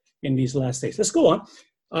Christ in these last days. Let's go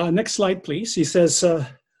on. Next slide, please. He says,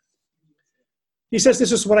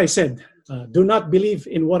 this is what I said. Do not believe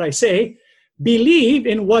in what I say. Believe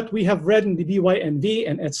in what we have read in the BYNV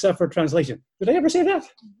and etc. translation. Did I ever say that?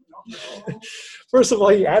 First of all,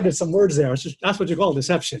 he added some words there. That's what you call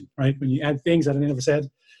deception, right? When you add things that I never said.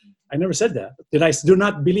 I never said that. Do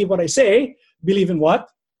not believe what I say. Believe in what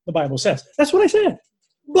the Bible says. That's what I said.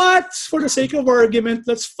 But for the sake of argument,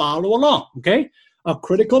 let's follow along, okay? A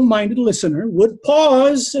critical-minded listener would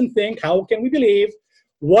pause and think, how can we believe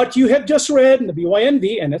what you have just read in the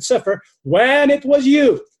BYNV and etc. when it was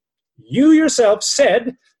you? You yourself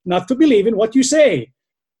said not to believe in what you say.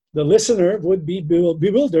 The listener would be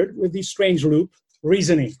bewildered with the strange loop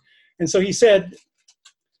reasoning. And so he said,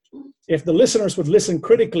 if the listeners would listen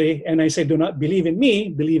critically and I say, do not believe in me,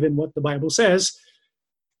 believe in what the Bible says,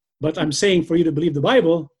 but I'm saying for you to believe the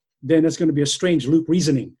Bible, then it's going to be a strange loop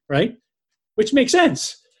reasoning, right? Which makes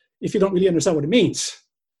sense if you don't really understand what it means.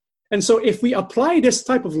 And so if we apply this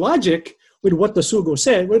type of logic with what the sugo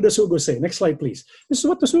said, what did the sugo say? Next slide, please. This is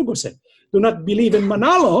what the sugo said. Do not believe in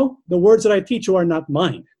Manalo. The words that I teach you are not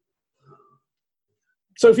mine.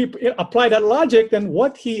 So if you apply that logic, then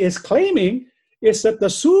what he is claiming is that the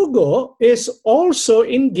sugo is also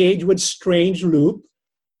engaged with strange loop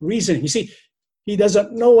reasoning. You see, he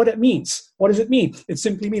doesn't know what it means. What does it mean? It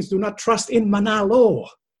simply means do not trust in Manalo.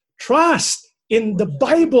 Trust in the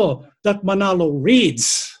Bible that Manalo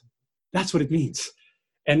reads. That's what it means.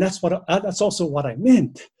 And that's also what I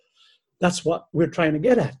meant. That's what we're trying to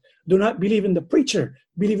get at. Do not believe in the preacher.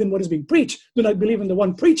 Believe in what is being preached. Do not believe in the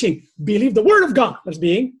one preaching. Believe the word of God that's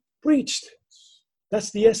being preached.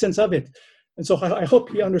 That's the essence of it. And so I hope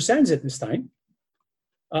he understands it this time.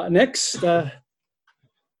 Next,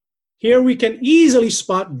 here we can easily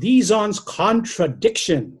spot Dizon's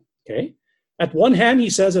contradiction. Okay, at one hand, he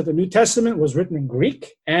says that the New Testament was written in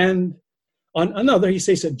Greek, and on another, he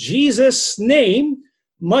says that Jesus' name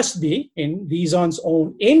must be in Dizon's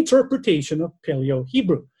own interpretation of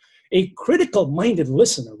Paleo-Hebrew. A critical-minded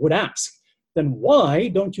listener would ask, then why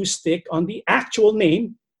don't you stick on the actual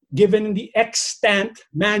name given in the extant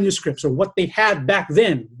manuscripts, or what they had back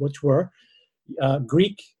then, which were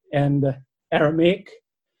Greek and Aramaic,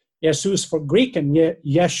 Jesus for Greek and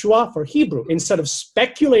Yeshua for Hebrew, instead of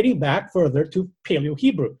speculating back further to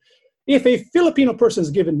Paleo-Hebrew. If a Filipino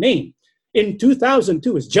person's given name in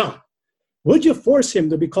 2002 is John, would you force him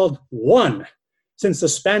to be called Juan, since the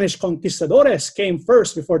Spanish conquistadores came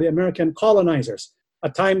first before the American colonizers, a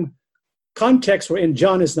time context wherein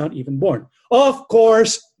John is not even born? Of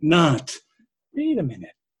course not. Wait a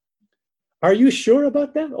minute. Are you sure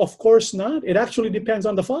about that? Of course not. It actually depends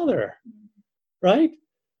on the father, right?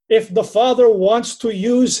 If the father wants to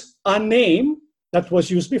use a name that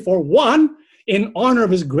was used before, Juan, in honor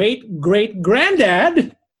of his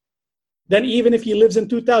great-great-granddad, then even if he lives in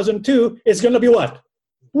 2002, it's going to be what?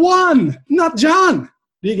 Juan, not John.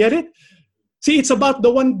 Do you get it? See, it's about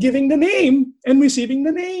the one giving the name and receiving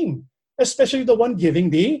the name, especially the one giving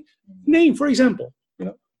the name. For example,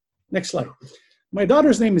 next slide. My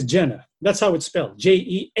daughter's name is Jenna. That's how it's spelled,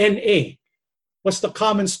 Jena. What's the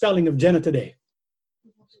common spelling of Jenna today?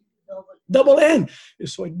 Double N.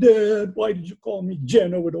 It's like, Dad, why did you call me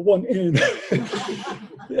Jenna with a one N?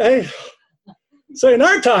 So in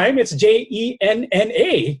our time, it's Jenna.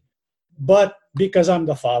 But because I'm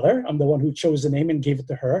the father, I'm the one who chose the name and gave it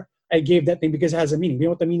to her. I gave that name because it has a meaning. You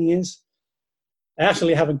know what the meaning is? I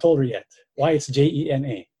actually haven't told her yet why it's Jena.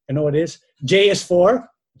 You know what it is? J is for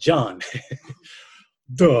John.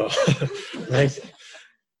 Duh. Right?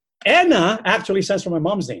 Anna actually stands for my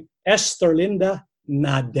mom's name, Esterlinda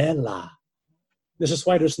Nadella. This is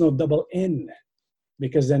why there's no double N,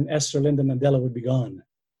 because then Esterlinda Nadella would be gone.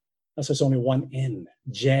 That's just only one N,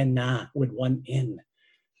 Jenna with one N.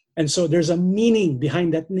 And so there's a meaning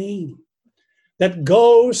behind that name that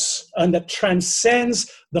goes and that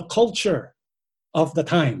transcends the culture of the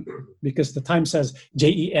time, because the time says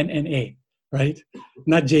Jenna, right?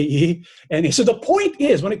 Not Jena. So the point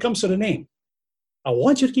is, when it comes to the name, I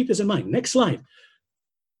want you to keep this in mind. Next slide.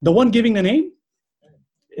 The one giving the name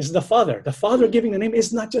is the Father. The Father giving the name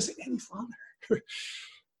is not just any father,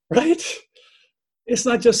 right? It's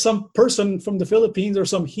not just some person from the Philippines or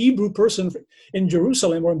some Hebrew person in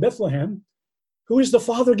Jerusalem or in Bethlehem. Who is the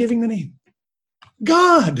Father giving the name?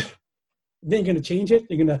 God. Then you're going to change it.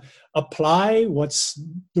 You're going to apply what's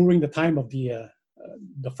during the time of the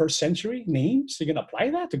first century names. You're going to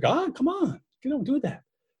apply that to God? Come on. You don't do that.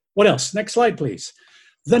 What else? Next slide, please.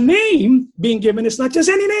 The name being given is not just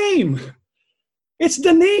any name. It's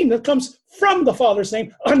the name that comes from the Father's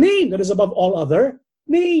name, a name that is above all other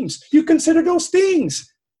names. You consider those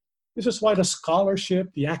things. This is why the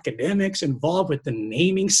scholarship, the academics involved with the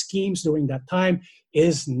naming schemes during that time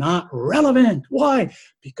is not relevant. Why?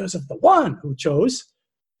 Because of the one who chose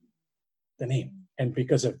the name, and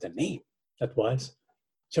because of the name that was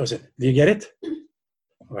chosen. Do you get it?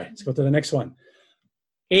 All right, let's go to the next one.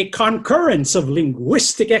 A concurrence of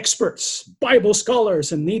linguistic experts, Bible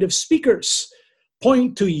scholars, and native speakers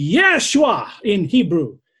point to Yeshua in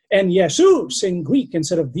Hebrew and Jesus in Greek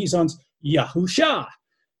instead of these ones, Yahusha.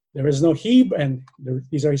 There is no Hebrew, and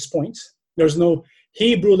these are his points. There's no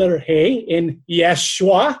Hebrew letter He in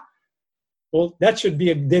Yeshua. Well, that should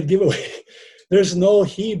be a dead giveaway. There's no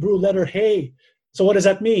Hebrew letter He. So what does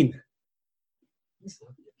that mean?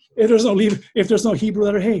 If there's no Hebrew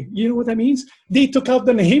letter He, you know what that means? They took out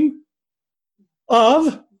the name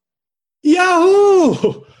of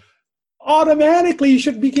Yahoo. Automatically, you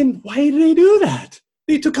should begin, why did they do that?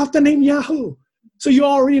 They took out the name Yahoo. So you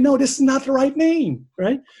already know this is not the right name,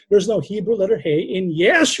 right? There's no Hebrew letter He in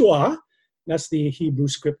Yeshua. That's the Hebrew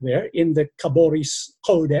script there. In the Kaboris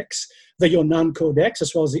Codex, the Yonan Codex,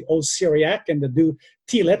 as well as the Old Syriac and the Du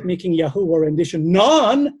Tilet, making Yahoo or rendition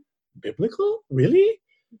non-biblical? Really?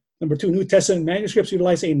 Number two, New Testament manuscripts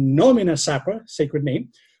utilize a nomina sacra, sacred name,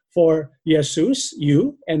 for Jesus,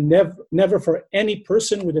 you, and never for any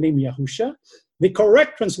person with the name Yahusha. The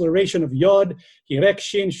correct transliteration of Yod, Hirek,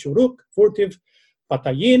 Shin, Shuruk, Furtiv,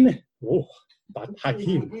 Patayin,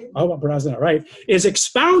 Patayin, I hope I'm pronouncing that right, is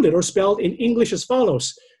expounded or spelled in English as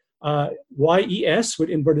follows. Y-E-S with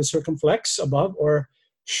inverted circumflex above, or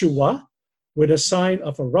Shua with a sign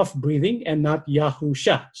of a rough breathing, and not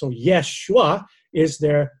Yahusha. So Yeshua is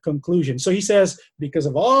their conclusion. So he says, because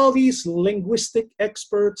of all these linguistic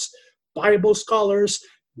experts, Bible scholars,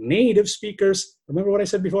 native speakers, remember what I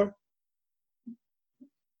said before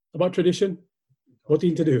about tradition? What do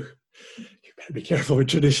you need to do? You better be careful with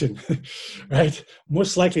tradition, right?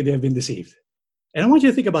 Most likely they have been deceived. And I want you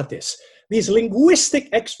to think about this. These linguistic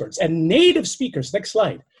experts and native speakers, next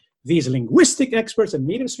slide. These linguistic experts and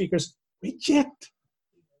native speakers reject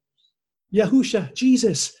Yahusha,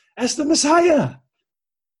 Jesus, as the Messiah.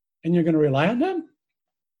 And you're going to rely on them?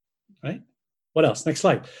 Right? What else? Next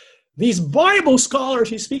slide. These Bible scholars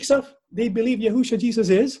he speaks of, they believe Yahusha, Jesus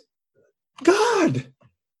is God.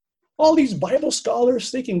 All these Bible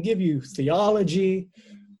scholars, they can give you theology,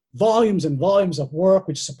 volumes and volumes of work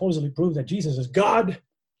which supposedly prove that Jesus is God.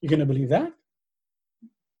 You're going to believe that?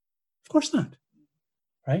 Of course not.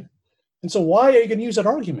 Right? And so why are you going to use that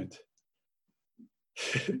argument?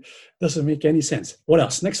 Doesn't make any sense. What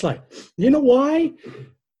else? Next slide. You know why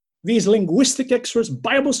these linguistic experts,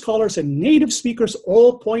 Bible scholars, and native speakers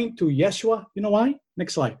all point to Yeshua? You know why?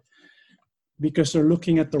 Next slide. Because they're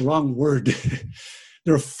looking at the wrong word.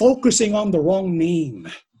 They're focusing on the wrong name.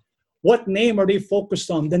 What name are they focused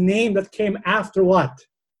on? The name that came after what?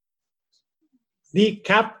 The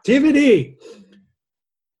captivity.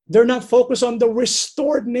 They're not focused on the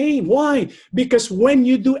restored name. Why? Because when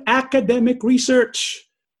you do academic research,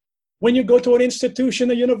 when you go to an institution,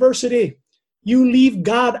 a university, you leave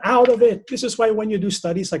God out of it. This is why when you do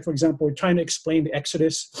studies, like for example, we're trying to explain the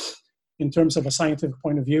Exodus in terms of a scientific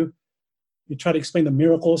point of view. You try to explain the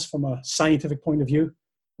miracles from a scientific point of view,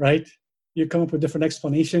 right? You come up with different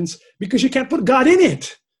explanations because you can't put God in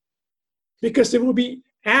it. Because it will be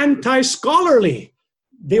anti-scholarly.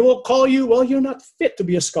 They will call you, well, you're not fit to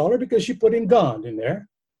be a scholar because you put in God in there.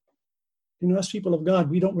 You know, as people of God,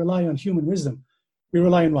 we don't rely on human wisdom. We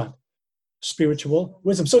rely on what? Spiritual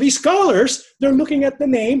wisdom. So these scholars, they're looking at the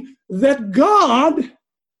name that God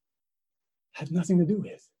had nothing to do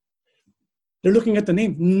with. They're looking at the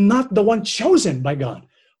name, not the one chosen by God,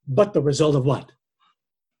 but the result of what?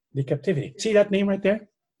 The captivity. See that name right there?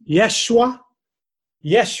 Yeshua.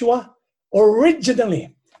 Yeshua.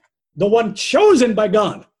 Originally, the one chosen by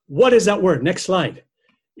God. What is that word? Next slide.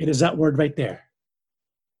 It is that word right there.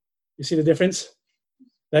 You see the difference?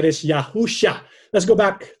 That is Yahusha. Let's go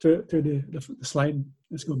back to the slide.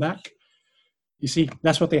 Let's go back. You see,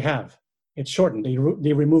 that's what they have. It's shortened.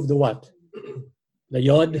 They remove the what? The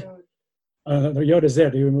yod. The yod is there.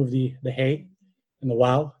 They remove the hey and the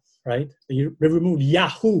wow, right? They removed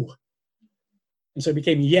Yahoo. And so it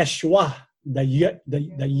became Yeshua. The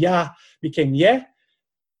Yah became Yeh.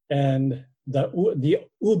 And the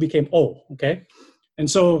U became O, okay? And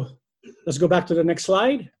so let's go back to the next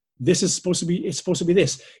slide. This is supposed to be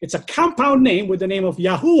this. It's a compound name with the name of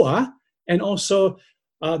Yahuwah and also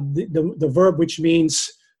the verb which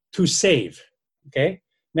means to save, okay?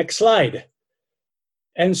 Next slide.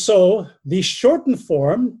 And so the shortened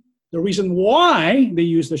form, the reason why they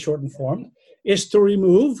use the shortened form is to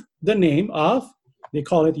remove the name of, they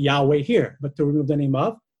call it Yahweh here, but to remove the name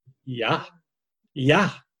of Yah,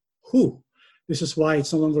 Yahu. This is why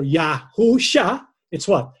it's no longer Yahusha. It's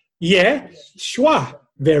what? Yeshua.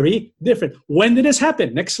 Very different. When did this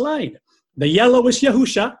happen? Next slide. The yellow is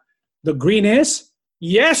Yahusha. The green is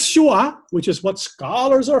Yeshua, which is what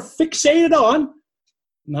scholars are fixated on,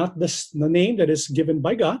 not the name that is given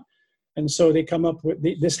by God. And so they come up with,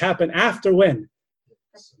 this happened after when?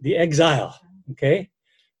 The exile. Okay?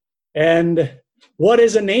 And what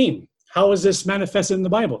is a name? How is this manifested in the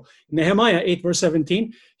Bible? Nehemiah 8 verse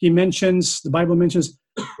 17, the Bible mentions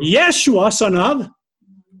Yeshua, son of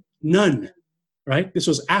Nun. Right? This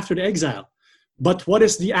was after the exile. But what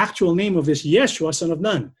is the actual name of this Yeshua, son of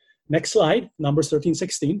Nun? Next slide, Numbers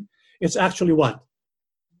 13:16. It's actually what?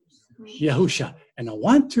 Yahusha. And I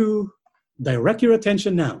want to direct your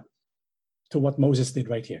attention now to what Moses did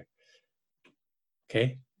right here.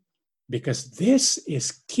 Okay? Because this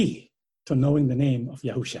is key to knowing the name of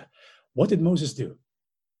Yahusha. What did Moses do?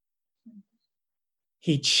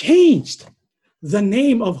 He changed the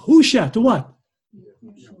name of Husha to what?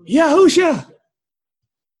 Yahusha.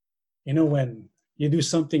 You know, when you do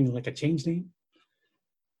something like a change name,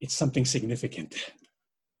 it's something significant.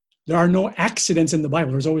 There are no accidents in the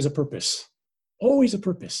Bible. There's always a purpose. Always a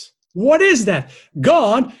purpose. What is that?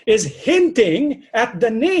 God is hinting at the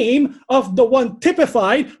name of the one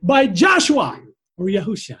typified by Joshua or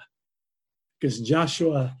Yahusha. Because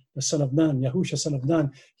Joshua, the son of Nun, Yahusha, son of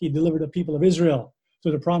Nun, he delivered the people of Israel to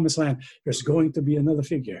the promised land. There's going to be another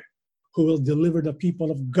figure who will deliver the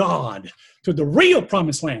people of God to the real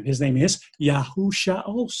promised land. His name is Yahusha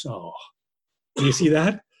also. Do you see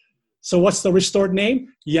that? So what's the restored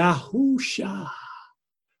name? Yahusha.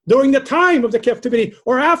 During the time of the captivity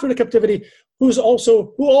or after the captivity, who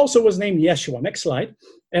also was named Yeshua. Next slide.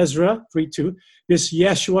 Ezra 3:2. This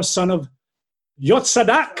Yeshua, son of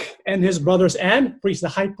Yotzadak and his brothers and priest, the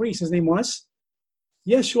high priest, his name was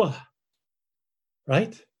Yeshua.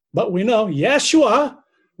 Right? But we know Yeshua,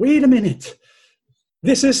 wait a minute.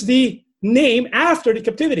 This is the name after the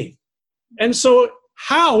captivity. And so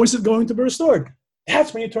how is it going to be restored?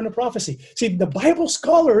 That's when you turn to prophecy. See, the Bible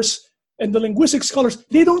scholars and the linguistic scholars,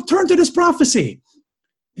 they don't turn to this prophecy.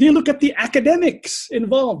 They look at the academics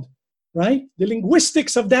involved, right? The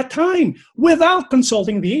linguistics of that time without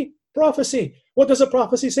consulting the prophecy. What does the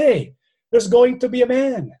prophecy say? There's going to be a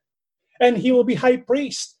man and he will be high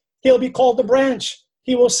priest. He'll be called the branch.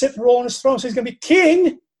 He will sit and roll on his throne. So he's going to be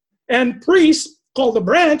king and priest called the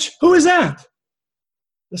branch. Who is that?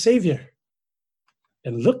 The Savior.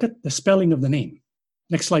 And look at the spelling of the name.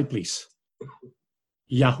 Next slide, please.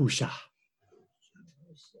 Yahusha.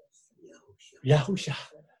 Yahusha.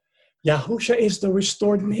 Yahusha is the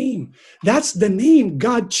restored name. That's the name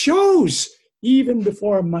God chose even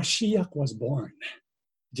before Mashiach was born.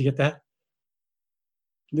 Did you get that?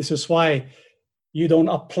 This is why you don't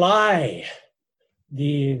apply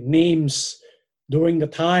the names during the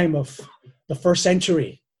time of the first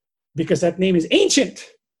century, because that name is ancient,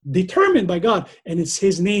 determined by God, and it's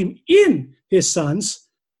his name in his son's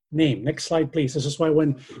name. Next slide, please. This is why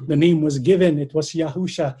when the name was given, it was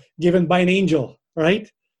Yahusha, given by an angel,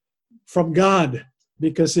 right? From God.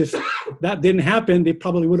 Because if that didn't happen, they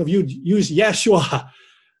probably would have used Yeshua.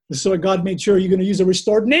 So God made sure you're going to use a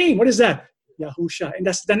restored name. What is that? Yahusha. And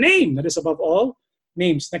that's the name that is above all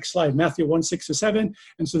names. Next slide, Matthew 1, 6 to 7.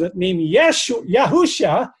 And so that name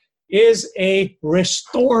Yahusha is a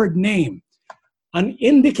restored name, an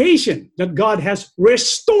indication that God has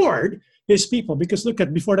restored his people. Because look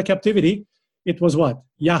at, before the captivity, it was what?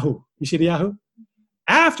 Yahoo. You see the Yahoo?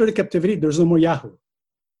 After the captivity, there's no more Yahoo.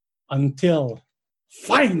 Until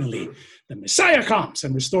finally the Messiah comes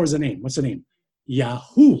and restores the name. What's the name?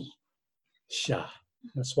 Yahusha.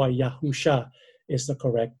 That's why Yahusha is the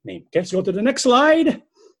correct name. Okay, let's go to the next slide.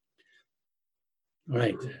 All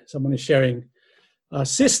right, someone is sharing.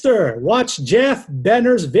 Sister, watch Jeff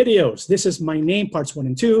Benner's videos. This is my name, parts 1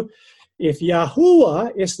 and 2. If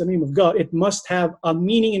Yahuwah is the name of God, it must have a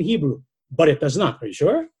meaning in Hebrew, but it does not. Are you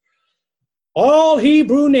sure? All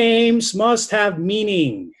Hebrew names must have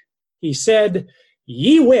meaning. He said,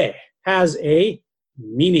 Yahweh has a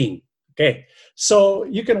meaning. Okay, so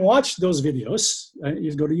you can watch those videos.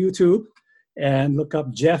 You go to YouTube and look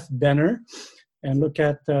up Jeff Benner and look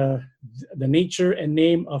at the nature and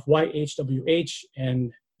name of YHWH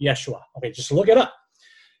and Yeshua. Okay, just look it up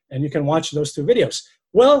and you can watch those 2 videos.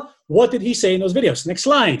 Well, what did he say in those videos? Next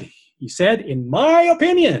slide. He said, in my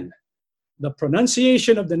opinion, the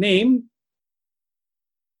pronunciation of the name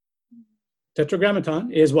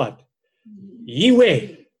Tetragrammaton is what? Yahweh.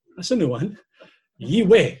 That's a new one.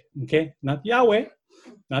 Yahweh. Okay, not Yahweh,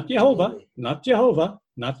 not Jehovah, not Jehovah,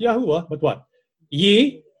 not Yahuwah, but what?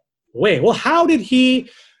 Yahweh. Well, how did he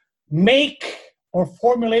make or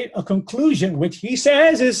formulate a conclusion which he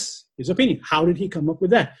says is his opinion? How did he come up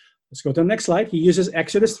with that? Let's go to the next slide. He uses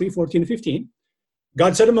Exodus 3, 14 and 15.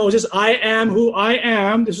 God said to Moses, I am who I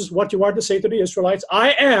am. This is what you are to say to the Israelites.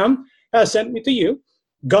 I am has sent me to you.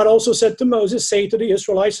 God also said to Moses, say to the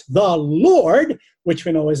Israelites, the Lord, which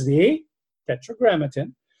we know as the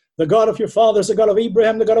Tetragrammaton, the God of your fathers, the God of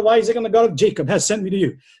Abraham, the God of Isaac, and the God of Jacob has sent me to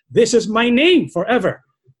you. This is my name forever,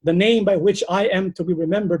 the name by which I am to be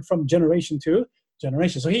remembered from generation to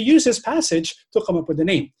generation. So he used this passage to come up with the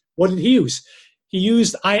name. What did he use? He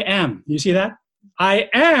used I am. You see that? I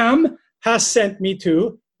am has sent me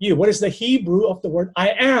to you. What is the Hebrew of the word I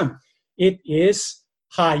am? It is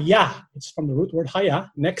Haya. It's from the root word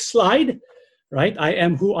Haya. Next slide. Right? I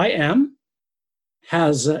am who I am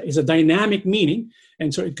is a dynamic meaning.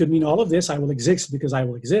 And so it could mean all of this. I will exist because I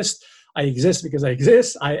will exist. I exist because I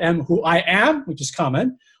exist. I am who I am, which is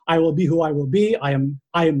common. I will be who I will be. I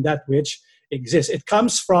am that which exists. It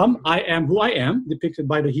comes from I am who I am, depicted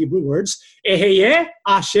by the Hebrew words Eheye,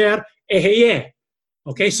 Asher, Eheye.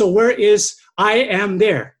 Okay, so where is I am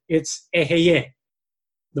there? It's Eheye.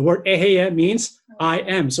 The word Eheye means I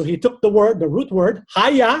am. So he took the root word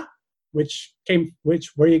Haya, where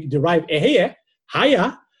he derived Eheye,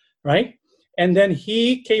 Haya, right? And then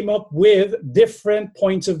he came up with different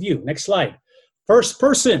points of view. Next slide. First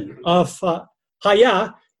person of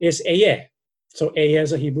Haya is Eye. So Eye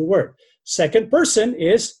is a Hebrew word. Second person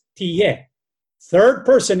is Tiye. Third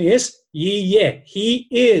person is Yiye. He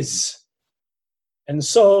is. And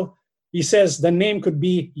so he says the name could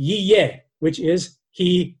be Yiye, which is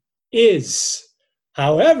he is.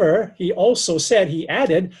 However, he also said, he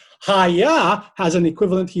added, Haya has an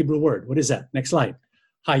equivalent Hebrew word. What is that? Next slide.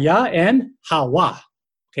 Haya and Hawa.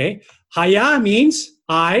 Okay. Haya means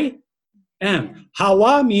I am.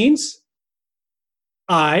 Hawa means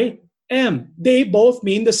I am. They both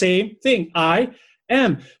mean the same thing. I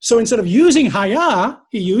am. So instead of using Haya,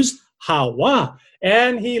 he used Hawa.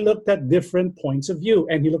 And he looked at different points of view.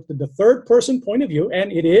 And he looked at the third person point of view,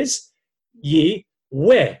 and it is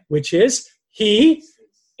Yahweh, which is he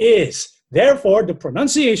is. Therefore, the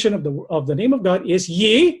pronunciation of the name of God is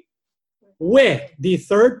Yahweh, the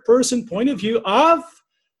third person point of view of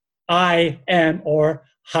I am or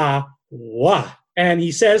Hawa. And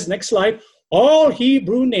he says, next slide, all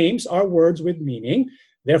Hebrew names are words with meaning.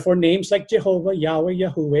 Therefore, names like Jehovah, Yahweh,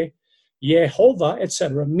 Yahuwah, Yehovah,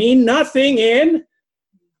 etc. mean nothing in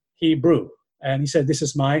Hebrew. And he said, this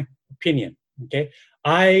is my opinion. Okay,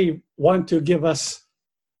 I want to give us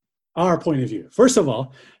our point of view. First of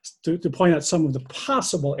all, to point out some of the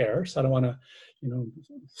possible errors. I don't want to,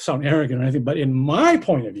 sound arrogant or anything, but in my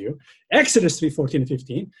point of view, Exodus 3, 14 and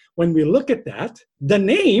 15, when we look at that, the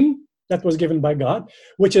name that was given by God,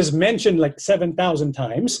 which is mentioned like 7,000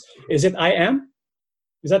 times, is it I am?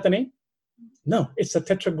 Is that the name? No, it's the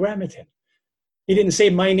Tetragrammaton. He didn't say,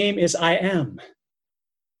 my name is I am.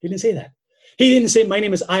 He didn't say that. He didn't say, my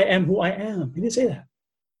name is I am who I am. He didn't say that.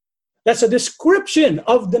 That's a description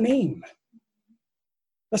of the name.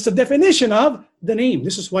 That's the definition of the name.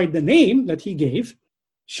 This is why the name that he gave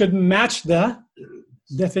should match the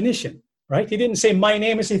definition, right? He didn't say, my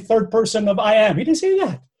name is the third person of I am. He didn't say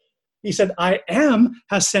that. He said, I am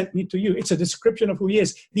has sent me to you. It's a description of who he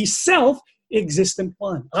is. The self existent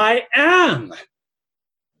one. I am.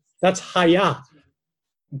 That's Haya.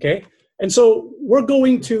 Okay? And so we're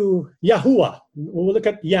going to Yahuwah. We'll look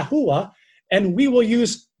at Yahuwah, and we will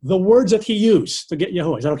use the words that he used to get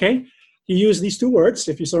Yahuwah. Is that okay? He used these two words,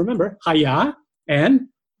 if you still remember, Haya and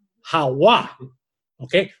Hawa.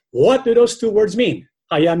 Okay? What do those two words mean?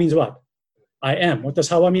 Haya means what? I am. What does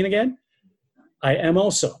Hawa mean again? I am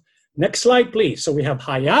also. Next slide, please. So we have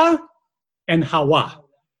Haya and Hawa.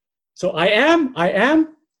 So I am.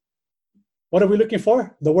 What are we looking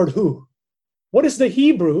for? The word who. What is the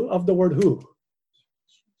Hebrew of the word who?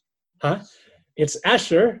 It's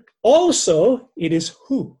Asher. Also, it is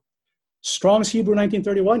who. Strong's Hebrew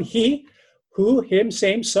 1931. He, who, him,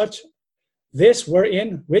 same, such, this,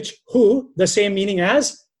 wherein, which, who, the same meaning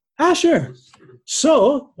as Asher.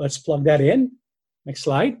 So let's plug that in. Next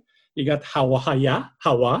slide. You got Hawa, Haya,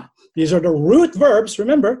 Hawa. These are the root verbs,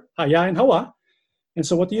 remember, Haya and Hawa. And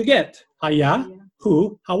so what do you get? Haya,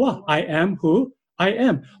 who, Hawa. I am who I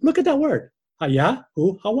am. Look at that word. Haya,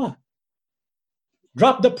 who, Hawa.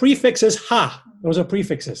 Drop the prefixes ha. Those are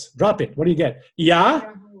prefixes. Drop it. What do you get? Ya,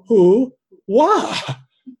 who, wa.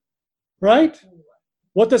 Right?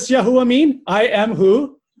 What does Yahuwah mean? I am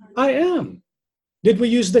who I am. Did we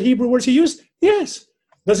use the Hebrew words he used? Yes.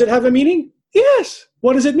 Does it have a meaning? Yes.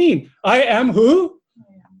 What does it mean? I am who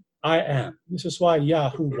I am. This is why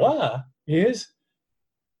Yahuwah is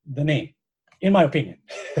the name, in my opinion.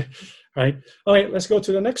 Right? All right, let's go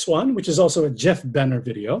to the next one, which is also a Jeff Benner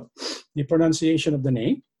video, the pronunciation of the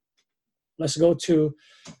name. Let's go to,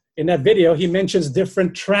 in that video, he mentions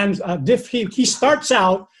different he starts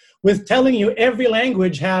out with telling you every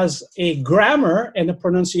language has a grammar and a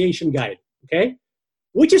pronunciation guide, okay?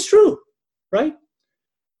 Which is true, right?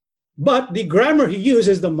 But the grammar he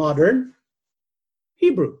uses the modern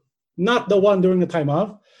Hebrew, not the one during the time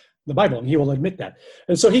of the Bible, and he will admit that.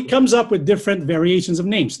 And so he comes up with different variations of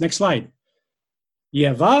names. Next slide.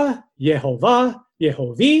 Yeva, Yehovah,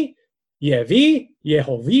 Yehovi, Yevi,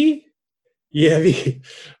 Yehovi, Yevi.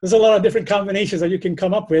 There's a lot of different combinations that you can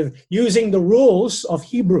come up with using the rules of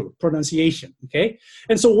Hebrew pronunciation, okay?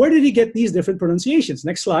 And so where did he get these different pronunciations?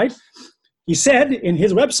 Next slide. He said in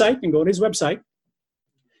his website, you can go to his website,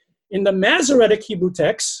 in the Masoretic Hebrew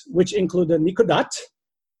text, which include the Nikodat,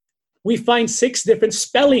 we find 6 different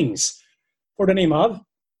spellings for the name of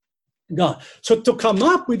God. So to come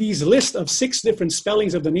up with these list of 6 different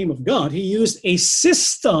spellings of the name of God, he used a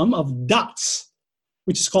system of dots,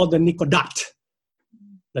 which is called the Nikodat.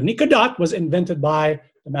 The Nikodat was invented by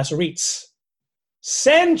the Masoretes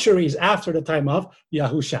centuries after the time of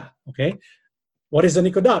Yahusha, okay? What is the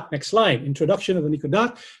Nikodat? Next slide. Introduction of the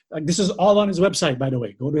Nikodat. This is all on his website, by the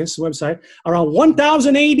way. Go to his website. Around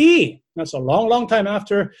 1000 AD, that's a long, long time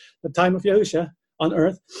after the time of Yahusha on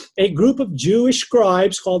earth, a group of Jewish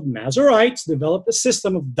scribes called Masoretes developed a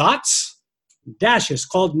system of dots, dashes,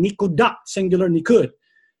 called Nikodat, singular Nikud,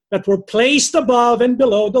 that were placed above and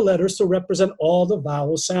below the letters to represent all the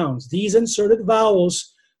vowel sounds. These inserted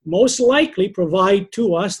vowels most likely provide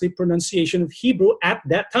to us the pronunciation of Hebrew at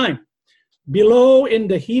that time. Below in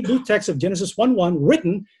the Hebrew text of Genesis 1:1,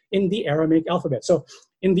 written in the Aramaic alphabet. So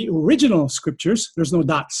in the original scriptures, there's no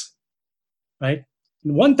dots, right?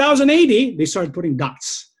 In 1000 AD, they started putting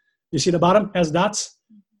dots. You see the bottom has dots?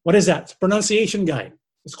 What is that? It's a pronunciation guide.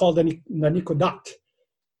 It's called the Nikodat.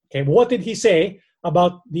 Okay, what did he say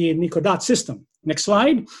about the Nikodat system? Next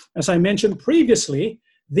slide. As I mentioned previously,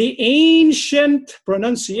 the ancient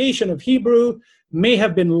pronunciation of Hebrew may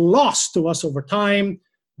have been lost to us over time,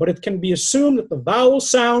 but it can be assumed that the vowel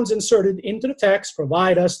sounds inserted into the text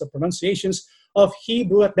provide us the pronunciations of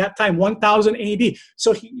Hebrew at that time, 1000 AD.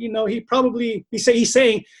 So he's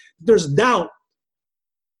saying there's doubt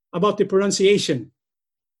about the pronunciation,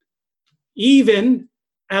 even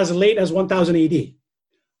as late as 1000 AD.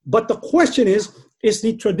 But the question is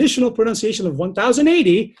the traditional pronunciation of 1000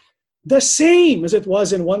 AD the same as it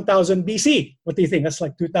was in 1000 BC? What do you think? That's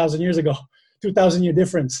like 2,000 years ago, 2,000 year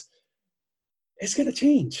difference. It's going to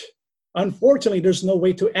change. Unfortunately, there's no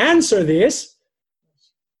way to answer this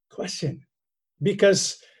question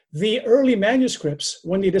because the early manuscripts,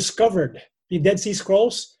 when they discovered the Dead Sea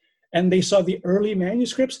Scrolls and they saw the early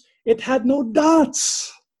manuscripts, it had no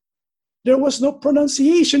dots. There was no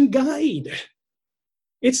pronunciation guide.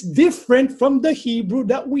 It's different from the Hebrew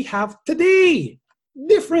that we have today.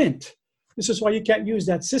 Different. This is why you can't use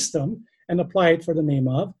that system and apply it for the name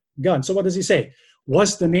of God. So what does he say?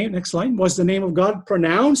 Was the name, next line, was the name of God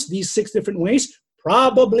pronounced these 6 different ways?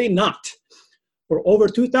 Probably not. For over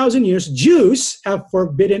 2,000 years, Jews have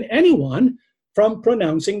forbidden anyone from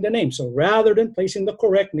pronouncing the name. So rather than placing the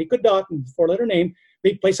correct Nikodat in the 4-letter name,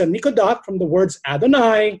 they place a Nikodat from the words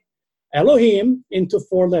Adonai Elohim into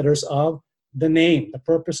 4 letters of the name. The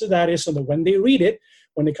purpose of that is so that when they read it,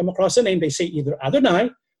 when they come across a name, they say either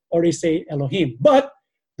Adonai or they say Elohim. But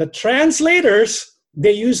the translators,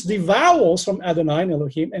 they use the vowels from Adonai and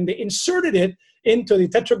Elohim, and they inserted it into the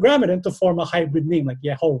Tetragrammaton to form a hybrid name like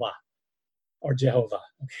Yehovah or Jehovah.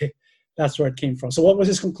 Okay, that's where it came from. So what was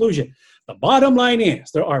his conclusion? The bottom line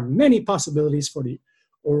is there are many possibilities for the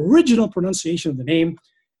original pronunciation of the name,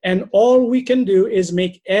 and all we can do is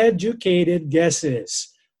make educated guesses.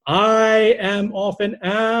 I am often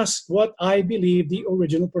asked what I believe the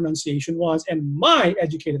original pronunciation was, and my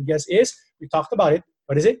educated guess is, we talked about it,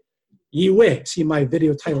 what is it? Yahweh. See my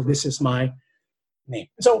video title, This Is My Name.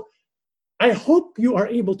 So I hope you are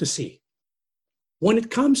able to see, when it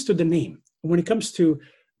comes to the name, when it comes to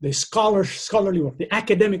the scholarly work, the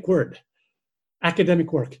academic work,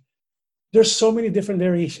 there's so many different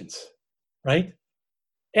variations, right?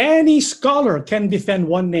 Any scholar can defend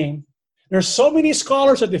one name. There's so many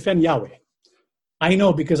scholars that defend Yahweh. I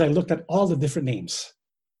know because I looked at all the different names.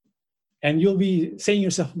 And you'll be saying to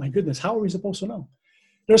yourself, my goodness, how are we supposed to know?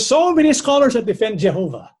 There's so many scholars that defend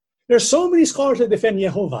Jehovah. There's so many scholars that defend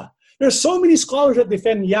Yehovah. There's so many scholars that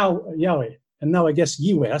defend Yahweh. And now I guess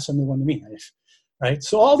Yahweh, that's the new one to me, right?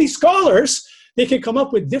 So all these scholars, they can come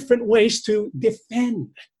up with different ways to defend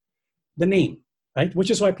the name, right?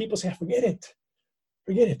 Which is why people say, forget it.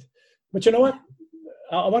 But you know what?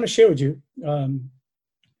 I want to share with you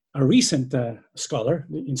a recent scholar,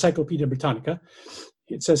 the Encyclopedia Britannica.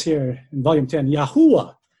 It says here in volume 10,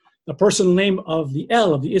 Yahuwah, the personal name of the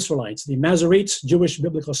El of the Israelites, the Masoretes, Jewish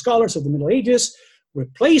biblical scholars of the Middle Ages,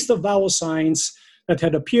 replaced the vowel signs that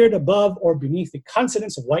had appeared above or beneath the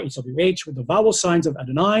consonants of YHWH with the vowel signs of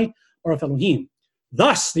Adonai or of Elohim.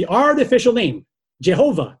 Thus, the artificial name,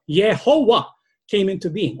 Jehovah, Yehovah, came into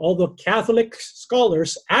being, although Catholic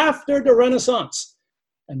scholars after the Renaissance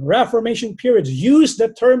and Reformation periods used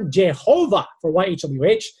the term Jehovah for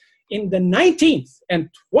YHWH. In the 19th and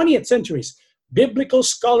 20th centuries, biblical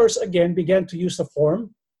scholars again began to use the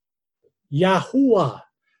form Yahuwah.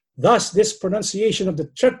 Thus, this pronunciation of the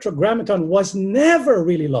Tetragrammaton was never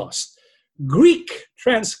really lost. Greek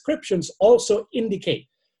transcriptions also indicate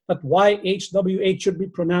that YHWH should be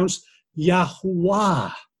pronounced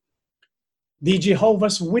Yahuwah. The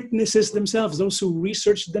Jehovah's Witnesses themselves, those who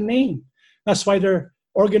researched the name. That's why their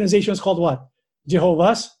organization is called what?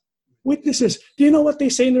 Jehovah's Witnesses. Do you know what they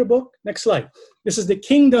say in their book? Next slide. This is the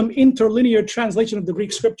Kingdom Interlinear Translation of the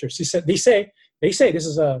Greek Scriptures. They say, this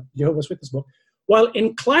is a Jehovah's Witness book, while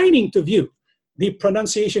inclining to view the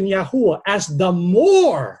pronunciation Yahuwah as the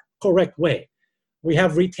more correct way, we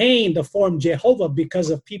have retained the form Jehovah because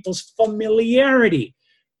of people's familiarity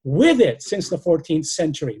with it since the 14th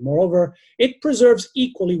century. Moreover, it preserves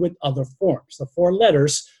equally with other forms, the 4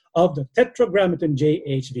 letters of the Tetragrammaton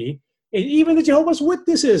JHV. Even the Jehovah's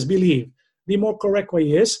Witnesses believe the more correct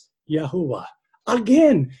way is Yahuwah.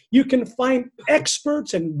 Again, you can find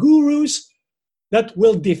experts and gurus that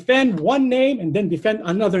will defend one name and then defend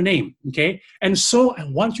another name, okay? And so I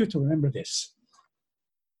want you to remember this.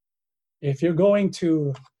 If you're going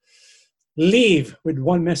to leave with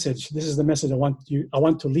one message, this is the message I want you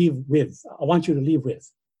to leave with. I want you to leave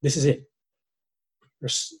with. This is it.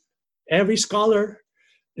 Every scholar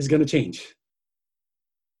is going to change.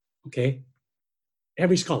 Okay?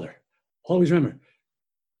 Every scholar. Always remember,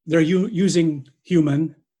 they're using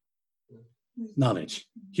human knowledge,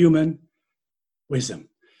 human wisdom.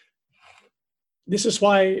 This is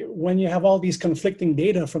why when you have all these conflicting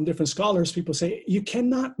data from different scholars, people say, you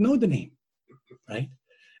cannot know the name, right?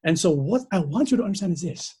 And so what I want you to understand is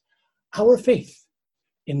this. Our faith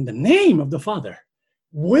in the name of the Father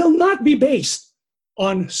will not be based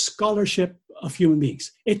on scholarship of human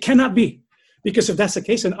beings. It cannot be. Because if that's the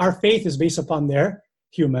case, then our faith is based upon their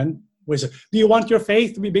human wisdom. Do you want your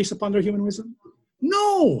faith to be based upon their human wisdom?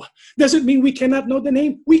 No. Does it mean we cannot know the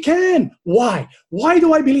name? We can. Why? Why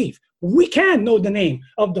do I believe we can know the name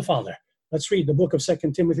of the Father? Let's read the book of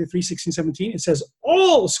 2 Timothy 3:16-17. It says,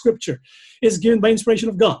 all Scripture is given by inspiration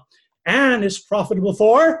of God and is profitable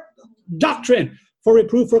for doctrine, for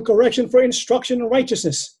reproof, for correction, for instruction in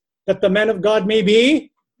righteousness, that the man of God may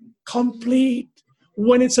be complete.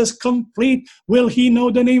 When it says complete, will he know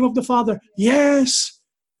the name of the Father? Yes.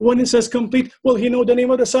 When it says complete, will he know the name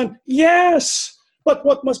of the Son? Yes. But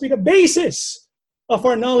what must be the basis of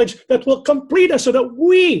our knowledge that will complete us so that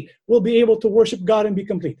we will be able to worship God and be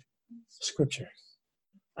complete? Scripture.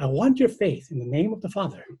 I want your faith in the name of the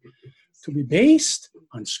Father to be based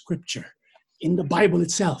on Scripture, in the Bible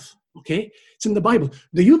itself, okay? It's in the Bible.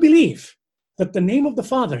 Do you believe that the name of the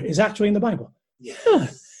Father is actually in the Bible? Yeah.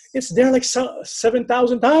 It's there like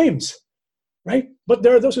 7,000 times. right? But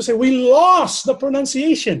there are those who say, we lost the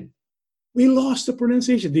pronunciation. We lost the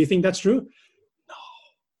pronunciation. Do you think that's true? No.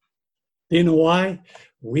 Do you know why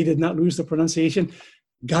we did not lose the pronunciation?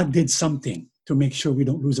 God did something to make sure we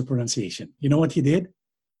don't lose the pronunciation. You know what he did?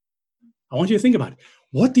 I want you to think about it.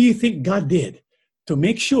 What do you think God did to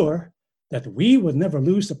make sure that we would never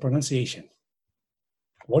lose the pronunciation?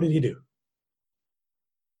 What did he do?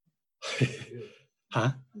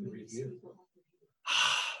 Huh?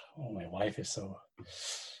 Oh, my wife is so...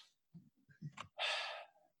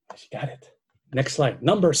 She got it. Next slide.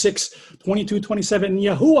 Number 6, 22-27.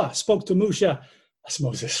 Yahuwah spoke to that's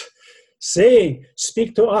Moses, saying,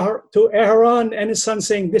 speak to Aaron and his son,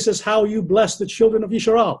 saying, this is how you bless the children of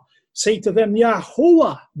Israel. Say to them,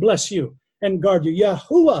 Yahuwah bless you and guard you.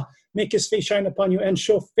 Yahuwah make his face shine upon you and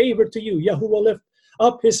show favor to you. Yahuwah lift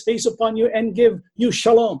up his face upon you and give you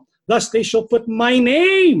shalom. Thus they shall put my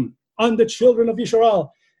name on the children of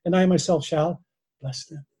Israel, and I myself shall bless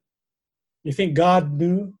them. You think God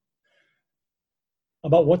knew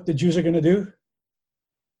about what the Jews are going to do?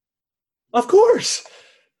 Of course.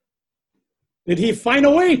 Did he find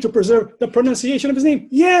a way to preserve the pronunciation of his name?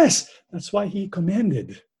 Yes. That's why he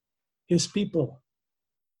commanded his people,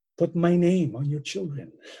 put my name on your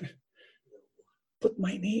children. Put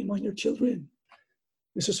my name on your children.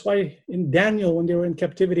 This is why in Daniel, when they were in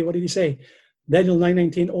captivity, what did he say? Daniel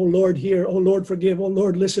 9:19, O Lord, hear, O Lord, forgive, O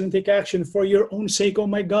Lord, listen and take action. For your own sake, O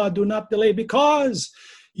my God, do not delay, because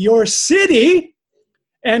your city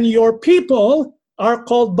and your people are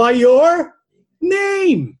called by your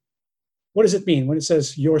name. What does it mean when it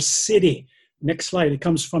says your city? Next slide. It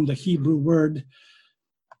comes from the Hebrew word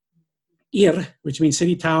ir, which means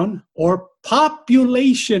city, town, or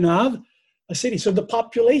population of a city. So the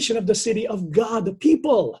population of the city of God, the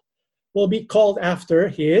people, will be called after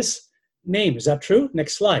his name. Is that true?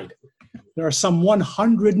 Next slide. There are some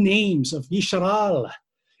 100 names of Yisrael.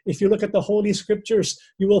 If you look at the Holy Scriptures,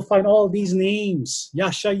 you will find all these names.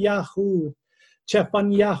 Yashayahu,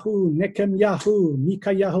 Chephaniyahu, Nehemiah,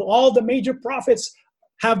 Micaiah. All the major prophets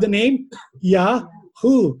have the name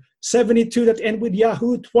Yahu. 72 that end with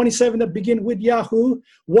Yahu, 27 that begin with Yahu,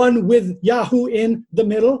 1 with Yahu in the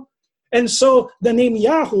middle. And so the name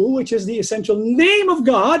Yahu, which is the essential name of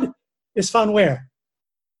God, is found where?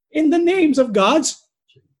 In the names of God's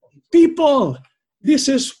people. This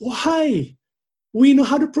is why we know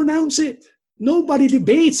how to pronounce it. Nobody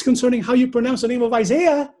debates concerning how you pronounce the name of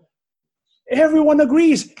Isaiah. Everyone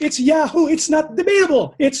agrees it's Yahu. It's not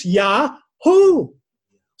debatable. It's Yahu.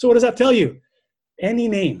 So what does that tell you? Any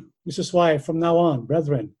name. This is why from now on,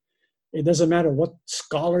 brethren, it doesn't matter what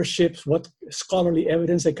scholarships, what scholarly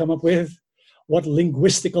evidence they come up with, what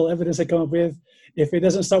linguistical evidence they come up with. If it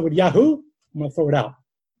doesn't start with Yahu, I'm going to throw it out.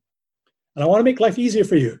 And I want to make life easier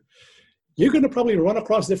for you. You're going to probably run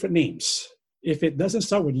across different names. If it doesn't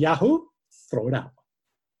start with Yahu, throw it out.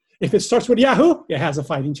 If it starts with Yahu, it has a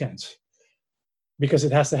fighting chance. Because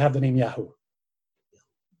it has to have the name Yahu.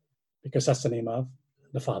 Because that's the name of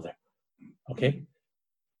the Father. Okay?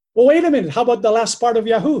 Well, wait a minute. How about the last part of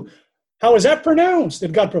Yahu? How is that pronounced?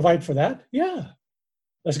 Did God provide for that? Yeah.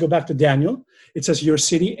 Let's go back to Daniel. It says your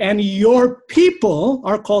city and your people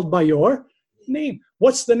are called by your name.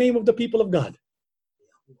 What's the name of the people of God?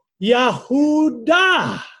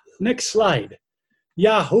 Yahudah. Next slide.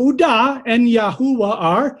 Yahudah and Yahuwah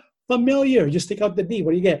are familiar. Just take out the D.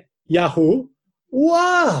 What do you get?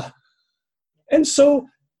 Yahuwah. And so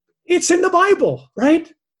it's in the Bible,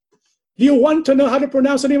 right? Do you want to know how to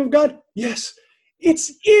pronounce the name of God? Yes.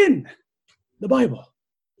 It's in the Bible.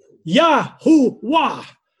 Yahuwah.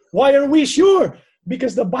 Why are we sure?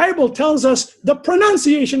 Because the Bible tells us the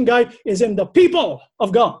pronunciation guide is in the people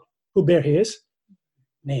of God who bear his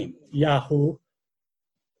name. Yahuwah.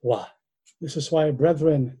 This is why,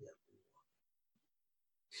 brethren,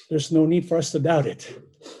 there's no need for us to doubt it.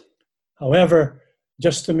 However,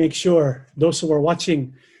 just to make sure, those who are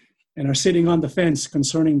watching and are sitting on the fence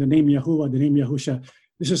concerning the name Yahuwah, the name Yahusha,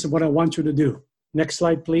 this is what I want you to do. Next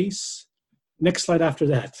slide, please. Next slide after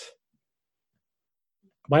that.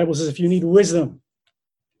 Bible says if you need wisdom,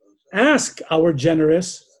 ask our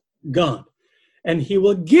generous God, and he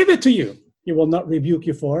will give it to you. He will not rebuke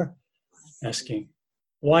you for asking.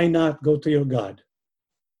 Why not go to your God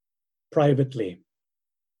privately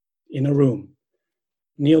in a room,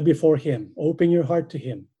 kneel before him, open your heart to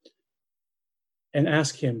him, and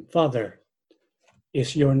ask him, Father,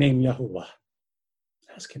 is your name Yahuwah?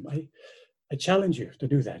 Ask him. I challenge you to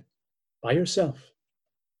do that by yourself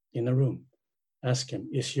in a room. Ask him,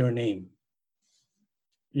 is your name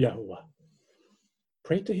Yahuwah?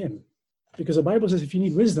 Pray to him. Because the Bible says if you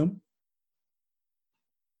need wisdom,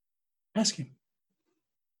 ask him.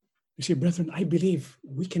 You see, brethren, I believe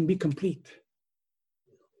we can be complete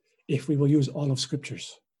if we will use all of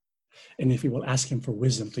Scriptures and if we will ask Him for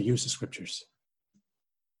wisdom to use the Scriptures.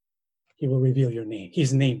 He will reveal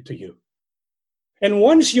His name to you. And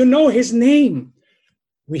once you know His name,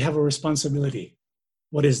 we have a responsibility.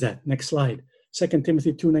 What is that? Next slide. 2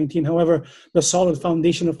 Timothy 2:19. However, the solid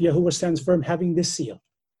foundation of Yahuwah stands firm, having this seal.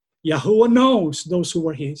 Yahuwah knows those who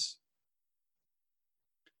are His.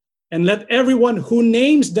 And let everyone who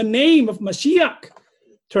names the name of Mashiach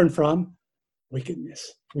turn from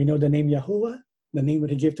wickedness. We know the name Yahuwah, the name that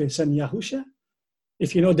He gave to His son Yahusha.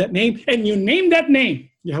 If you know that name and you name that name,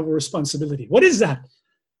 you have a responsibility. What is that?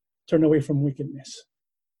 Turn away from wickedness.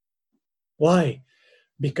 Why?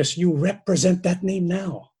 Because you represent that name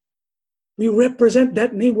now. We represent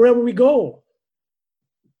that name wherever we go.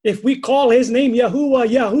 If we call His name Yahuwah,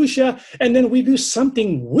 Yahusha, and then we do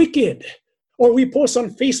something wicked, or we post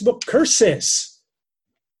on Facebook curses,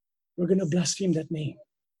 we're going to blaspheme that name.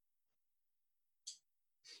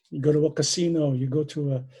 You go to a casino, you go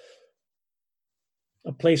to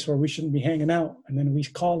a place where we shouldn't be hanging out, and then we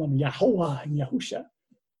call them Yahuwah and Yahusha,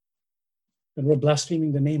 and we're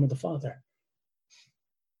blaspheming the name of the Father.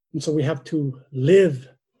 And so we have to live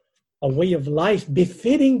a way of life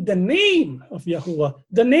befitting the name of Yahuwah,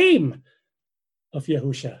 the name of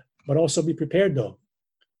Yahusha. But also be prepared, though.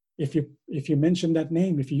 If you mention that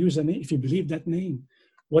name, if you use that name, if you believe that name,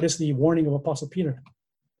 what is the warning of Apostle Peter?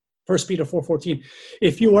 1 Peter 4:14.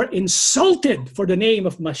 If you are insulted for the name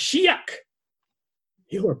of Mashiach,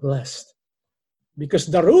 you are blessed. Because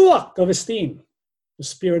the Ruach of esteem, the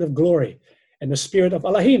Spirit of glory, and the Spirit of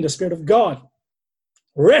Elohim, the Spirit of God,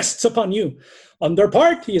 rests upon you. On their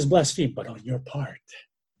part, He is blasphemed, but on your part,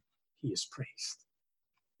 He is praised.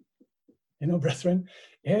 You know, brethren,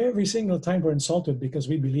 every single time we're insulted because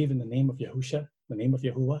we believe in the name of Yahusha, the name of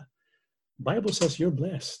Yahuwah, the Bible says you're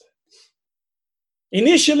blessed.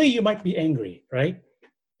 Initially, you might be angry, right?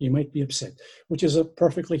 You might be upset, which is a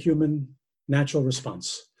perfectly human, natural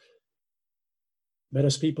response. But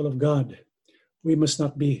as people of God, we must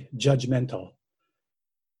not be judgmental.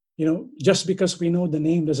 You know, just because we know the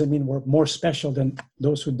name doesn't mean we're more special than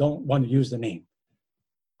those who don't want to use the name.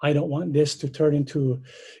 I don't want this to turn into,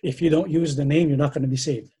 if you don't use the name, you're not going to be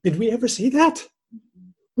saved. Did we ever say that?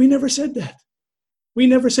 We never said that. We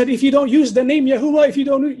never said, if you don't use the name Yahuwah, if you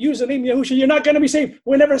don't use the name Yahusha, you're not going to be saved.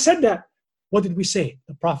 We never said that. What did we say?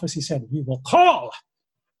 The prophecy said, we will call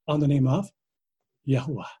on the name of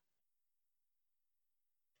Yahuwah.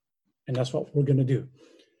 And that's what we're going to do.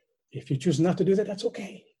 If you choose not to do that, that's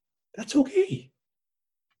okay. That's okay.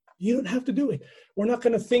 You don't have to do it. We're not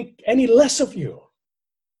going to think any less of you.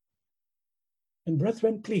 And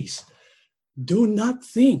brethren, please, do not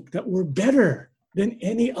think that we're better than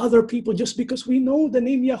any other people just because we know the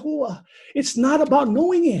name Yahuwah. It's not about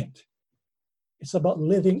knowing it. It's about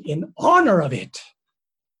living in honor of it.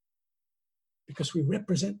 Because we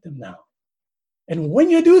represent them now. And when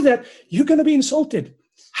you do that, you're going to be insulted.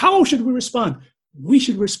 How should we respond? We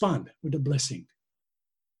should respond with a blessing.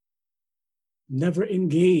 Never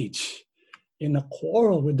engage in a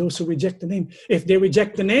quarrel with those who reject the name. If they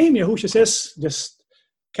reject the name, Yahusha says, just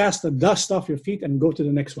cast the dust off your feet and go to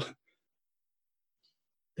the next one.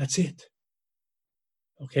 That's it.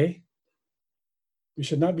 Okay? We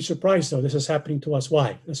should not be surprised, though, this is happening to us.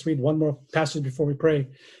 Why? Let's read one more passage before we pray.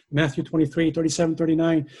 Matthew 23, 37,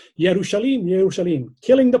 39. Yerushalayim, Yerushalayim,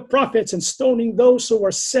 killing the prophets and stoning those who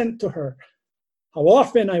are sent to her. How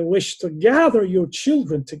often I wish to gather your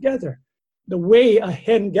children together, the way a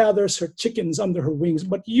hen gathers her chickens under her wings,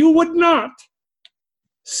 but you would not.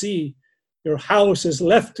 See, your house is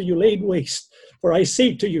left to you laid waste. For I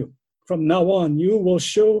say to you, from now on, you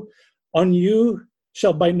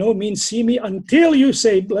shall by no means see me until you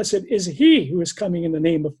say, blessed is he who is coming in the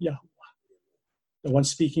name of Yahuwah. The one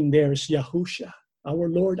speaking there is Yahusha, our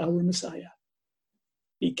Lord, our Messiah.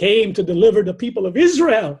 He came to deliver the people of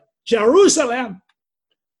Israel, Jerusalem.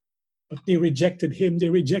 But they rejected him. They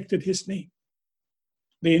rejected his name.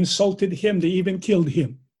 They insulted him. They even killed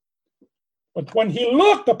him. But when he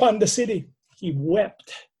looked upon the city, he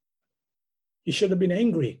wept. He should have been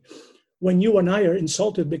angry. When you and I are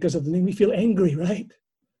insulted because of the name, we feel angry, right?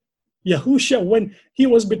 Yahusha, when he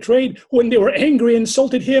was betrayed, when they were angry and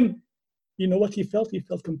insulted him, you know what he felt? He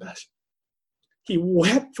felt compassion. He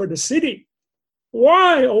wept for the city.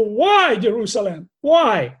 Why, oh why, Jerusalem?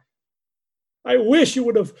 Why? I wish you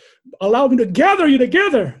would have allowed me to gather you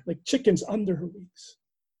together like chickens under her wings.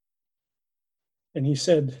 And he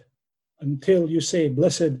said, until you say,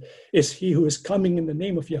 blessed is he who is coming in the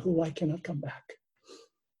name of Yahuwah, I cannot come back.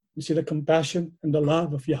 You see the compassion and the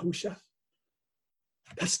love of Yahusha?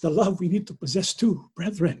 That's the love we need to possess too,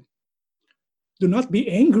 brethren. Do not be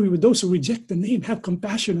angry with those who reject the name. Have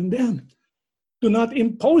compassion on them. Do not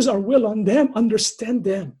impose our will on them. Understand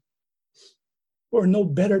them. We're no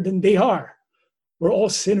better than they are. We're all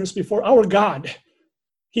sinners before our God.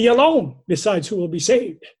 He alone decides who will be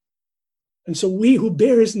saved. And so we who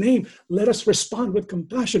bear his name, let us respond with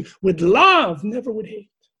compassion, with love, never with hate.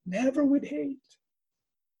 Never with hate.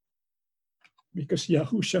 Because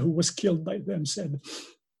Yahusha, who was killed by them, said,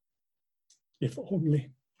 if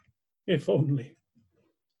only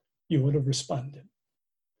you would have responded.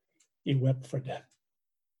 He wept for them.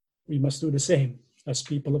 We must do the same as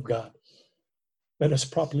people of God. Let us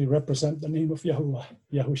properly represent the name of Yahuwah,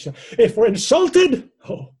 Yahusha. If we're insulted,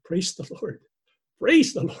 oh, praise the Lord.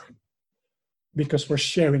 Praise the Lord. Because we're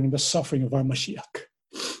sharing in the suffering of our Mashiach.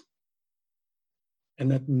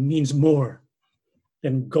 And that means more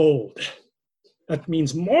than gold. That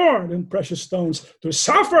means more than precious stones. To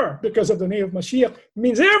suffer because of the name of Mashiach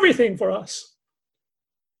means everything for us.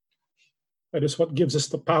 That is what gives us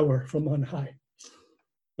the power from on high.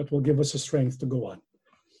 That will give us the strength to go on.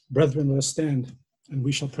 Brethren, let us stand and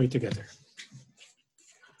we shall pray together.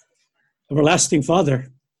 Everlasting Father,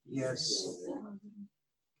 Yes.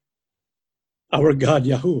 our God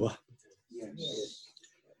Yahuwah, Yes.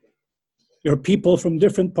 your people from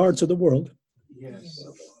different parts of the world Yes.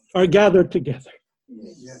 are gathered together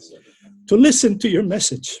Yes. to listen to your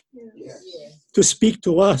message, Yes. to speak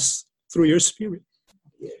to us through your Spirit.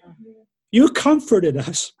 You comforted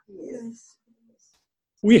us.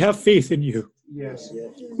 We have faith in you. Yes.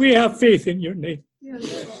 We have faith in your name.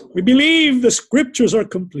 We believe the scriptures are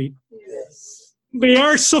complete. They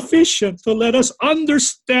are sufficient to let us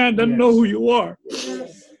understand and know who you are,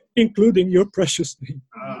 including your precious name.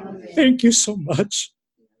 Thank you so much.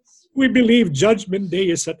 We believe judgment day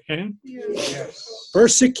is at hand. Yes.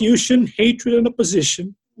 Persecution, hatred, and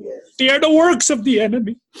opposition, they are the works of the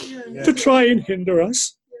enemy to try and hinder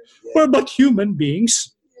us. We're but human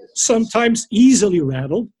beings, sometimes easily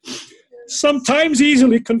rattled, sometimes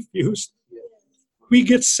easily confused. We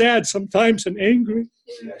get sad sometimes and angry.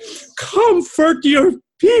 Comfort your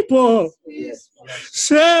people.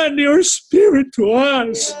 Send your Spirit to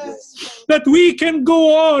us that we can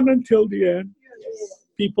go on until the end.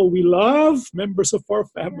 People we love, members of our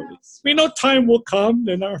family. We know time will come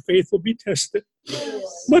and our faith will be tested,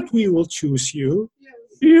 but we will choose you.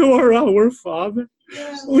 You are our Father.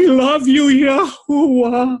 We love you,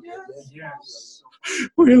 Yahuwah. Yes.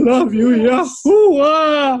 We love you,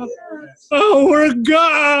 Yahuwah, our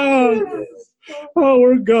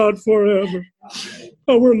God forever,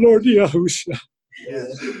 our Lord Yahusha.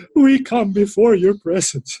 Yes. We come before your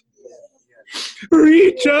presence.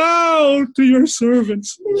 Reach out to your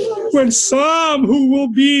servants when some who will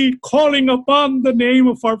be calling upon the name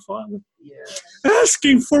of our Father,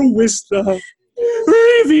 asking for wisdom.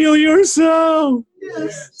 Reveal yourself.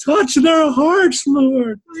 Touch their hearts,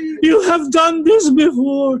 Lord. You have done this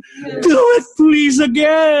before. Do it, please,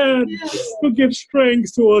 again. To give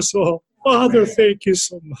strength to us all. Father, thank you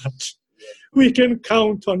so much. We can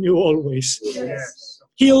count on you always. Yes.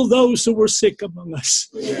 Heal those who were sick among us.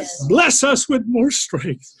 Bless us with more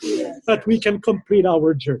strength that we can complete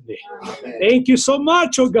our journey. Thank you so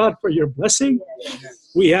much, oh God, for your blessing.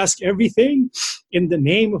 We ask everything in the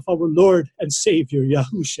name of our Lord and Savior,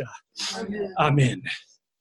 Yahusha. Amen.